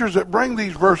preachers that bring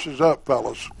these verses up,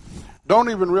 fellas, don't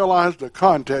even realize the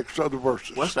context of the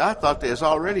verses. Well, I thought they was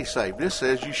already saved. This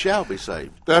says you shall be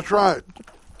saved. That's right.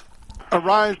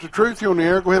 Arise to truth. You on the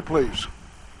air. Go ahead, please.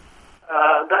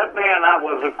 That man I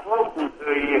was quoting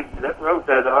to you that wrote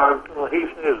that article, he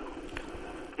says,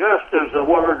 just as the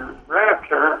word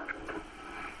rapture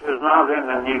is not in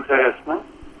the New Testament,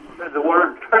 that the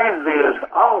word Trinity is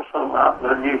also not in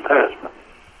the New Testament.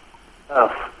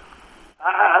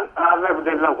 I never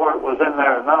did know where it was in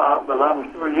there or not, but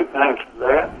I'm sure you can answer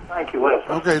that. Thank you,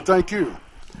 Wesley. Okay, thank you.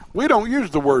 We don't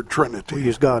use the word Trinity. We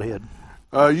use Godhead.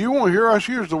 You won't hear us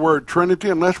use the word Trinity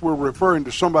unless we're referring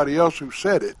to somebody else who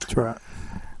said it. That's right.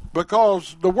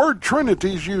 Because the word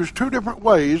Trinity is used two different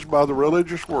ways by the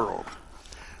religious world.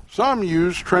 Some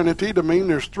use Trinity to mean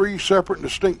there's three separate and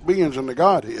distinct beings in the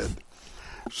Godhead.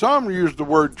 Some use the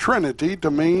word Trinity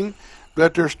to mean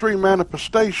that there's three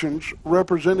manifestations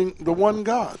representing the one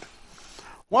God.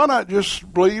 Why not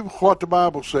just believe what the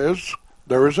Bible says?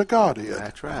 There is a Godhead.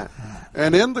 That's right.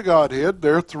 And in the Godhead,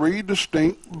 there are three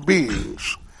distinct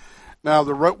beings. Now,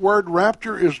 the word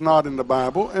rapture is not in the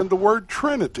Bible, and the word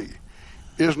Trinity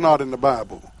is not in the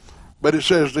Bible. But it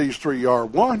says these three are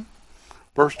one,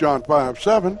 1 John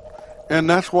 5:7, and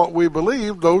that's what we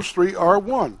believe, those three are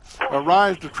one.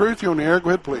 Arise to truth, you on the air. Go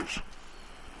ahead, please.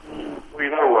 We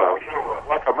know,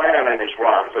 like a man and his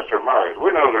wife that they're married,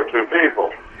 we know they're two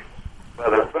people.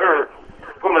 But if they're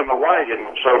pulling the wagon,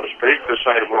 so to speak, the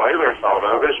same way, they're thought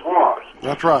of as one.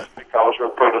 That's right. Because they're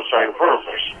for the same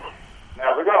purpose.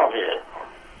 Now, the Godhead.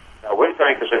 Now, we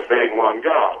think as it being one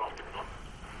God.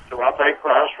 So I think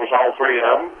Christ was all three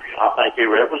of them. I think he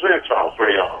represents all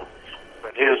three of them.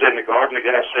 When he was in the Garden of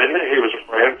Gethsemane, he was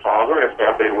praying, Father, if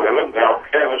thou be willing, thou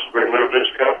canst remove this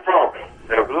cup from me.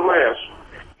 Nevertheless,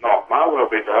 not my will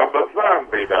be done, but thine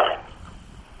be done.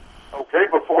 Okay,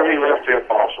 before he left the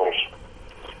apostles,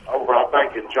 over, I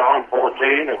think, in John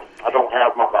 14, and I don't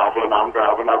have my Bible and I'm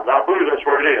driving, I believe that's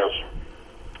where it is.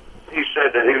 He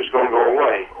said that he was going to go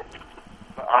away.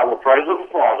 I will pray to the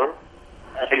Father,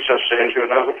 and he shall send you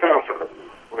another Comforter,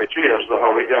 which is the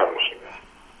Holy Ghost.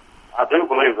 I do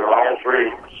believe they're all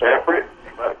three separate,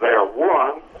 but they are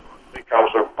one because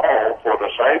they're all for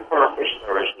the same purpose.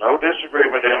 There is no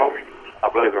disagreement in them. I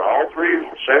believe they're all three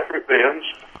separate beings,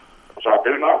 because I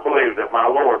do not believe that my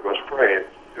Lord was praying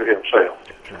to himself.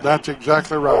 That's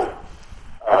exactly right.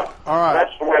 All right.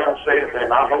 That's the way I see it,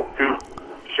 and I hope to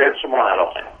shed some light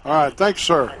on it. All right. Thanks,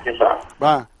 sir. Goodbye.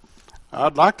 Bye.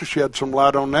 I'd like to shed some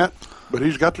light on that, but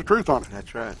he's got the truth on it.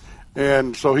 That's right.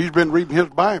 And so he's been reading his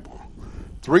Bible.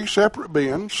 Three separate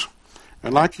beings.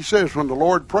 And like he says, when the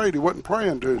Lord prayed, he wasn't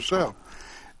praying to himself.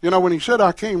 You know, when he said,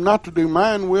 I came not to do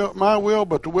my will,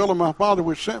 but the will of my Father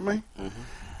which sent me.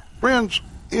 Mm-hmm. Friends,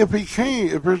 if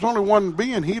there's only one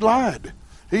being, he lied.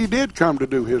 He did come to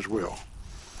do his will.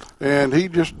 And he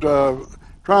just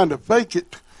trying to fake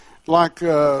it like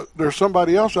there's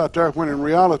somebody else out there, when in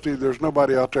reality there's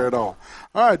nobody out there at all.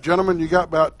 All right, gentlemen, you got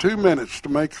about 2 minutes to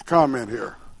make a comment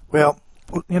here. Well,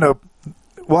 you know,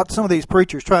 what some of these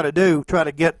preachers try to do, try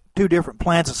to get two different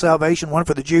plans of salvation, one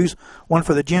for the Jews, one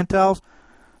for the Gentiles.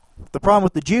 The problem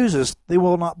with the Jews is they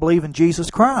will not believe in Jesus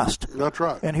Christ. That's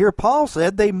right. And here Paul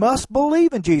said they must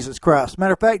believe in Jesus Christ.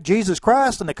 Matter of fact, Jesus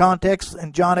Christ, in the context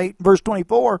in John 8, verse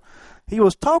 24, he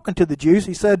was talking to the Jews.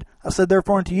 He said, I said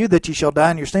therefore unto you that ye shall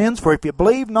die in your sins, for if you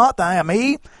believe not that I am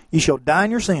he, ye shall die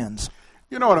in your sins.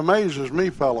 You know what amazes me,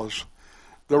 fellas?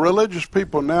 The religious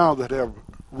people now that have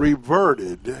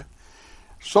reverted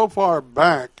so far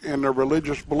back in their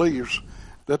religious beliefs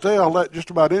that they'll let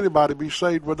just about anybody be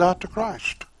saved without the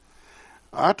Christ.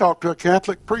 I talked to a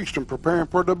Catholic priest in preparing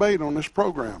for a debate on this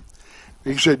program.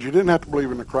 He said you didn't have to believe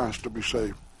in the Christ to be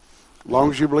saved, as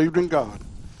long as you believed in God.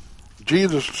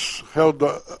 Jesus held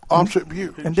the opposite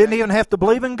view. And didn't even have to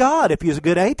believe in God if he was a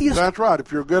good atheist. That's right.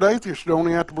 If you're a good atheist, you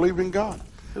only have to believe in God.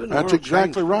 That's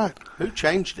exactly right. Who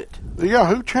changed it? Yeah,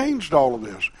 who changed all of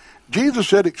this? Jesus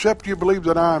said, except you believe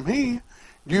that I am he,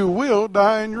 you will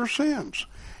die in your sins.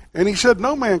 And he said,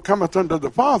 no man cometh unto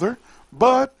the Father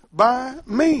but by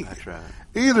me. That's right.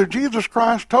 Either Jesus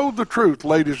Christ told the truth,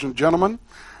 ladies and gentlemen,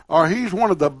 or he's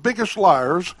one of the biggest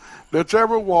liars that's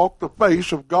ever walked the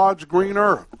face of God's green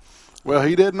earth. Well,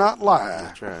 he did not lie.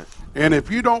 That's right. And if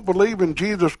you don't believe in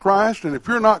Jesus Christ, and if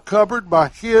you're not covered by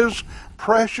his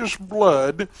precious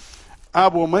blood, I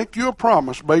will make you a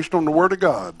promise based on the Word of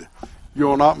God. You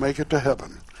will not make it to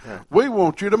heaven. Yeah. We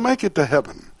want you to make it to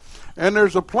heaven. And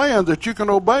there's a plan that you can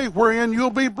obey wherein you'll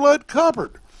be blood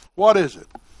covered. What is it?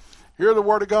 Hear the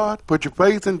Word of God, put your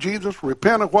faith in Jesus,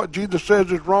 repent of what Jesus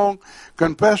says is wrong,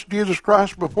 confess Jesus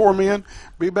Christ before men,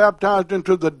 be baptized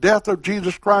into the death of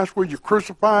Jesus Christ where you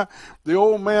crucify the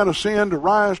old man of sin to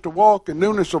rise to walk in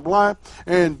newness of life,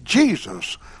 and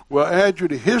Jesus will add you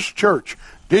to his church.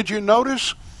 Did you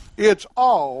notice? It's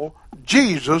all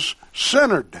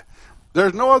Jesus-centered.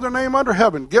 There's no other name under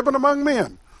heaven given among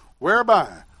men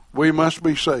whereby we must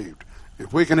be saved.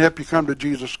 If we can help you come to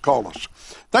Jesus, call us.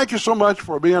 Thank you so much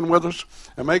for being with us,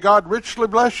 and may God richly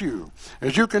bless you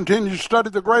as you continue to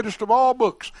study the greatest of all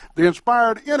books, the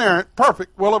inspired, inerrant,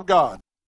 perfect will of God.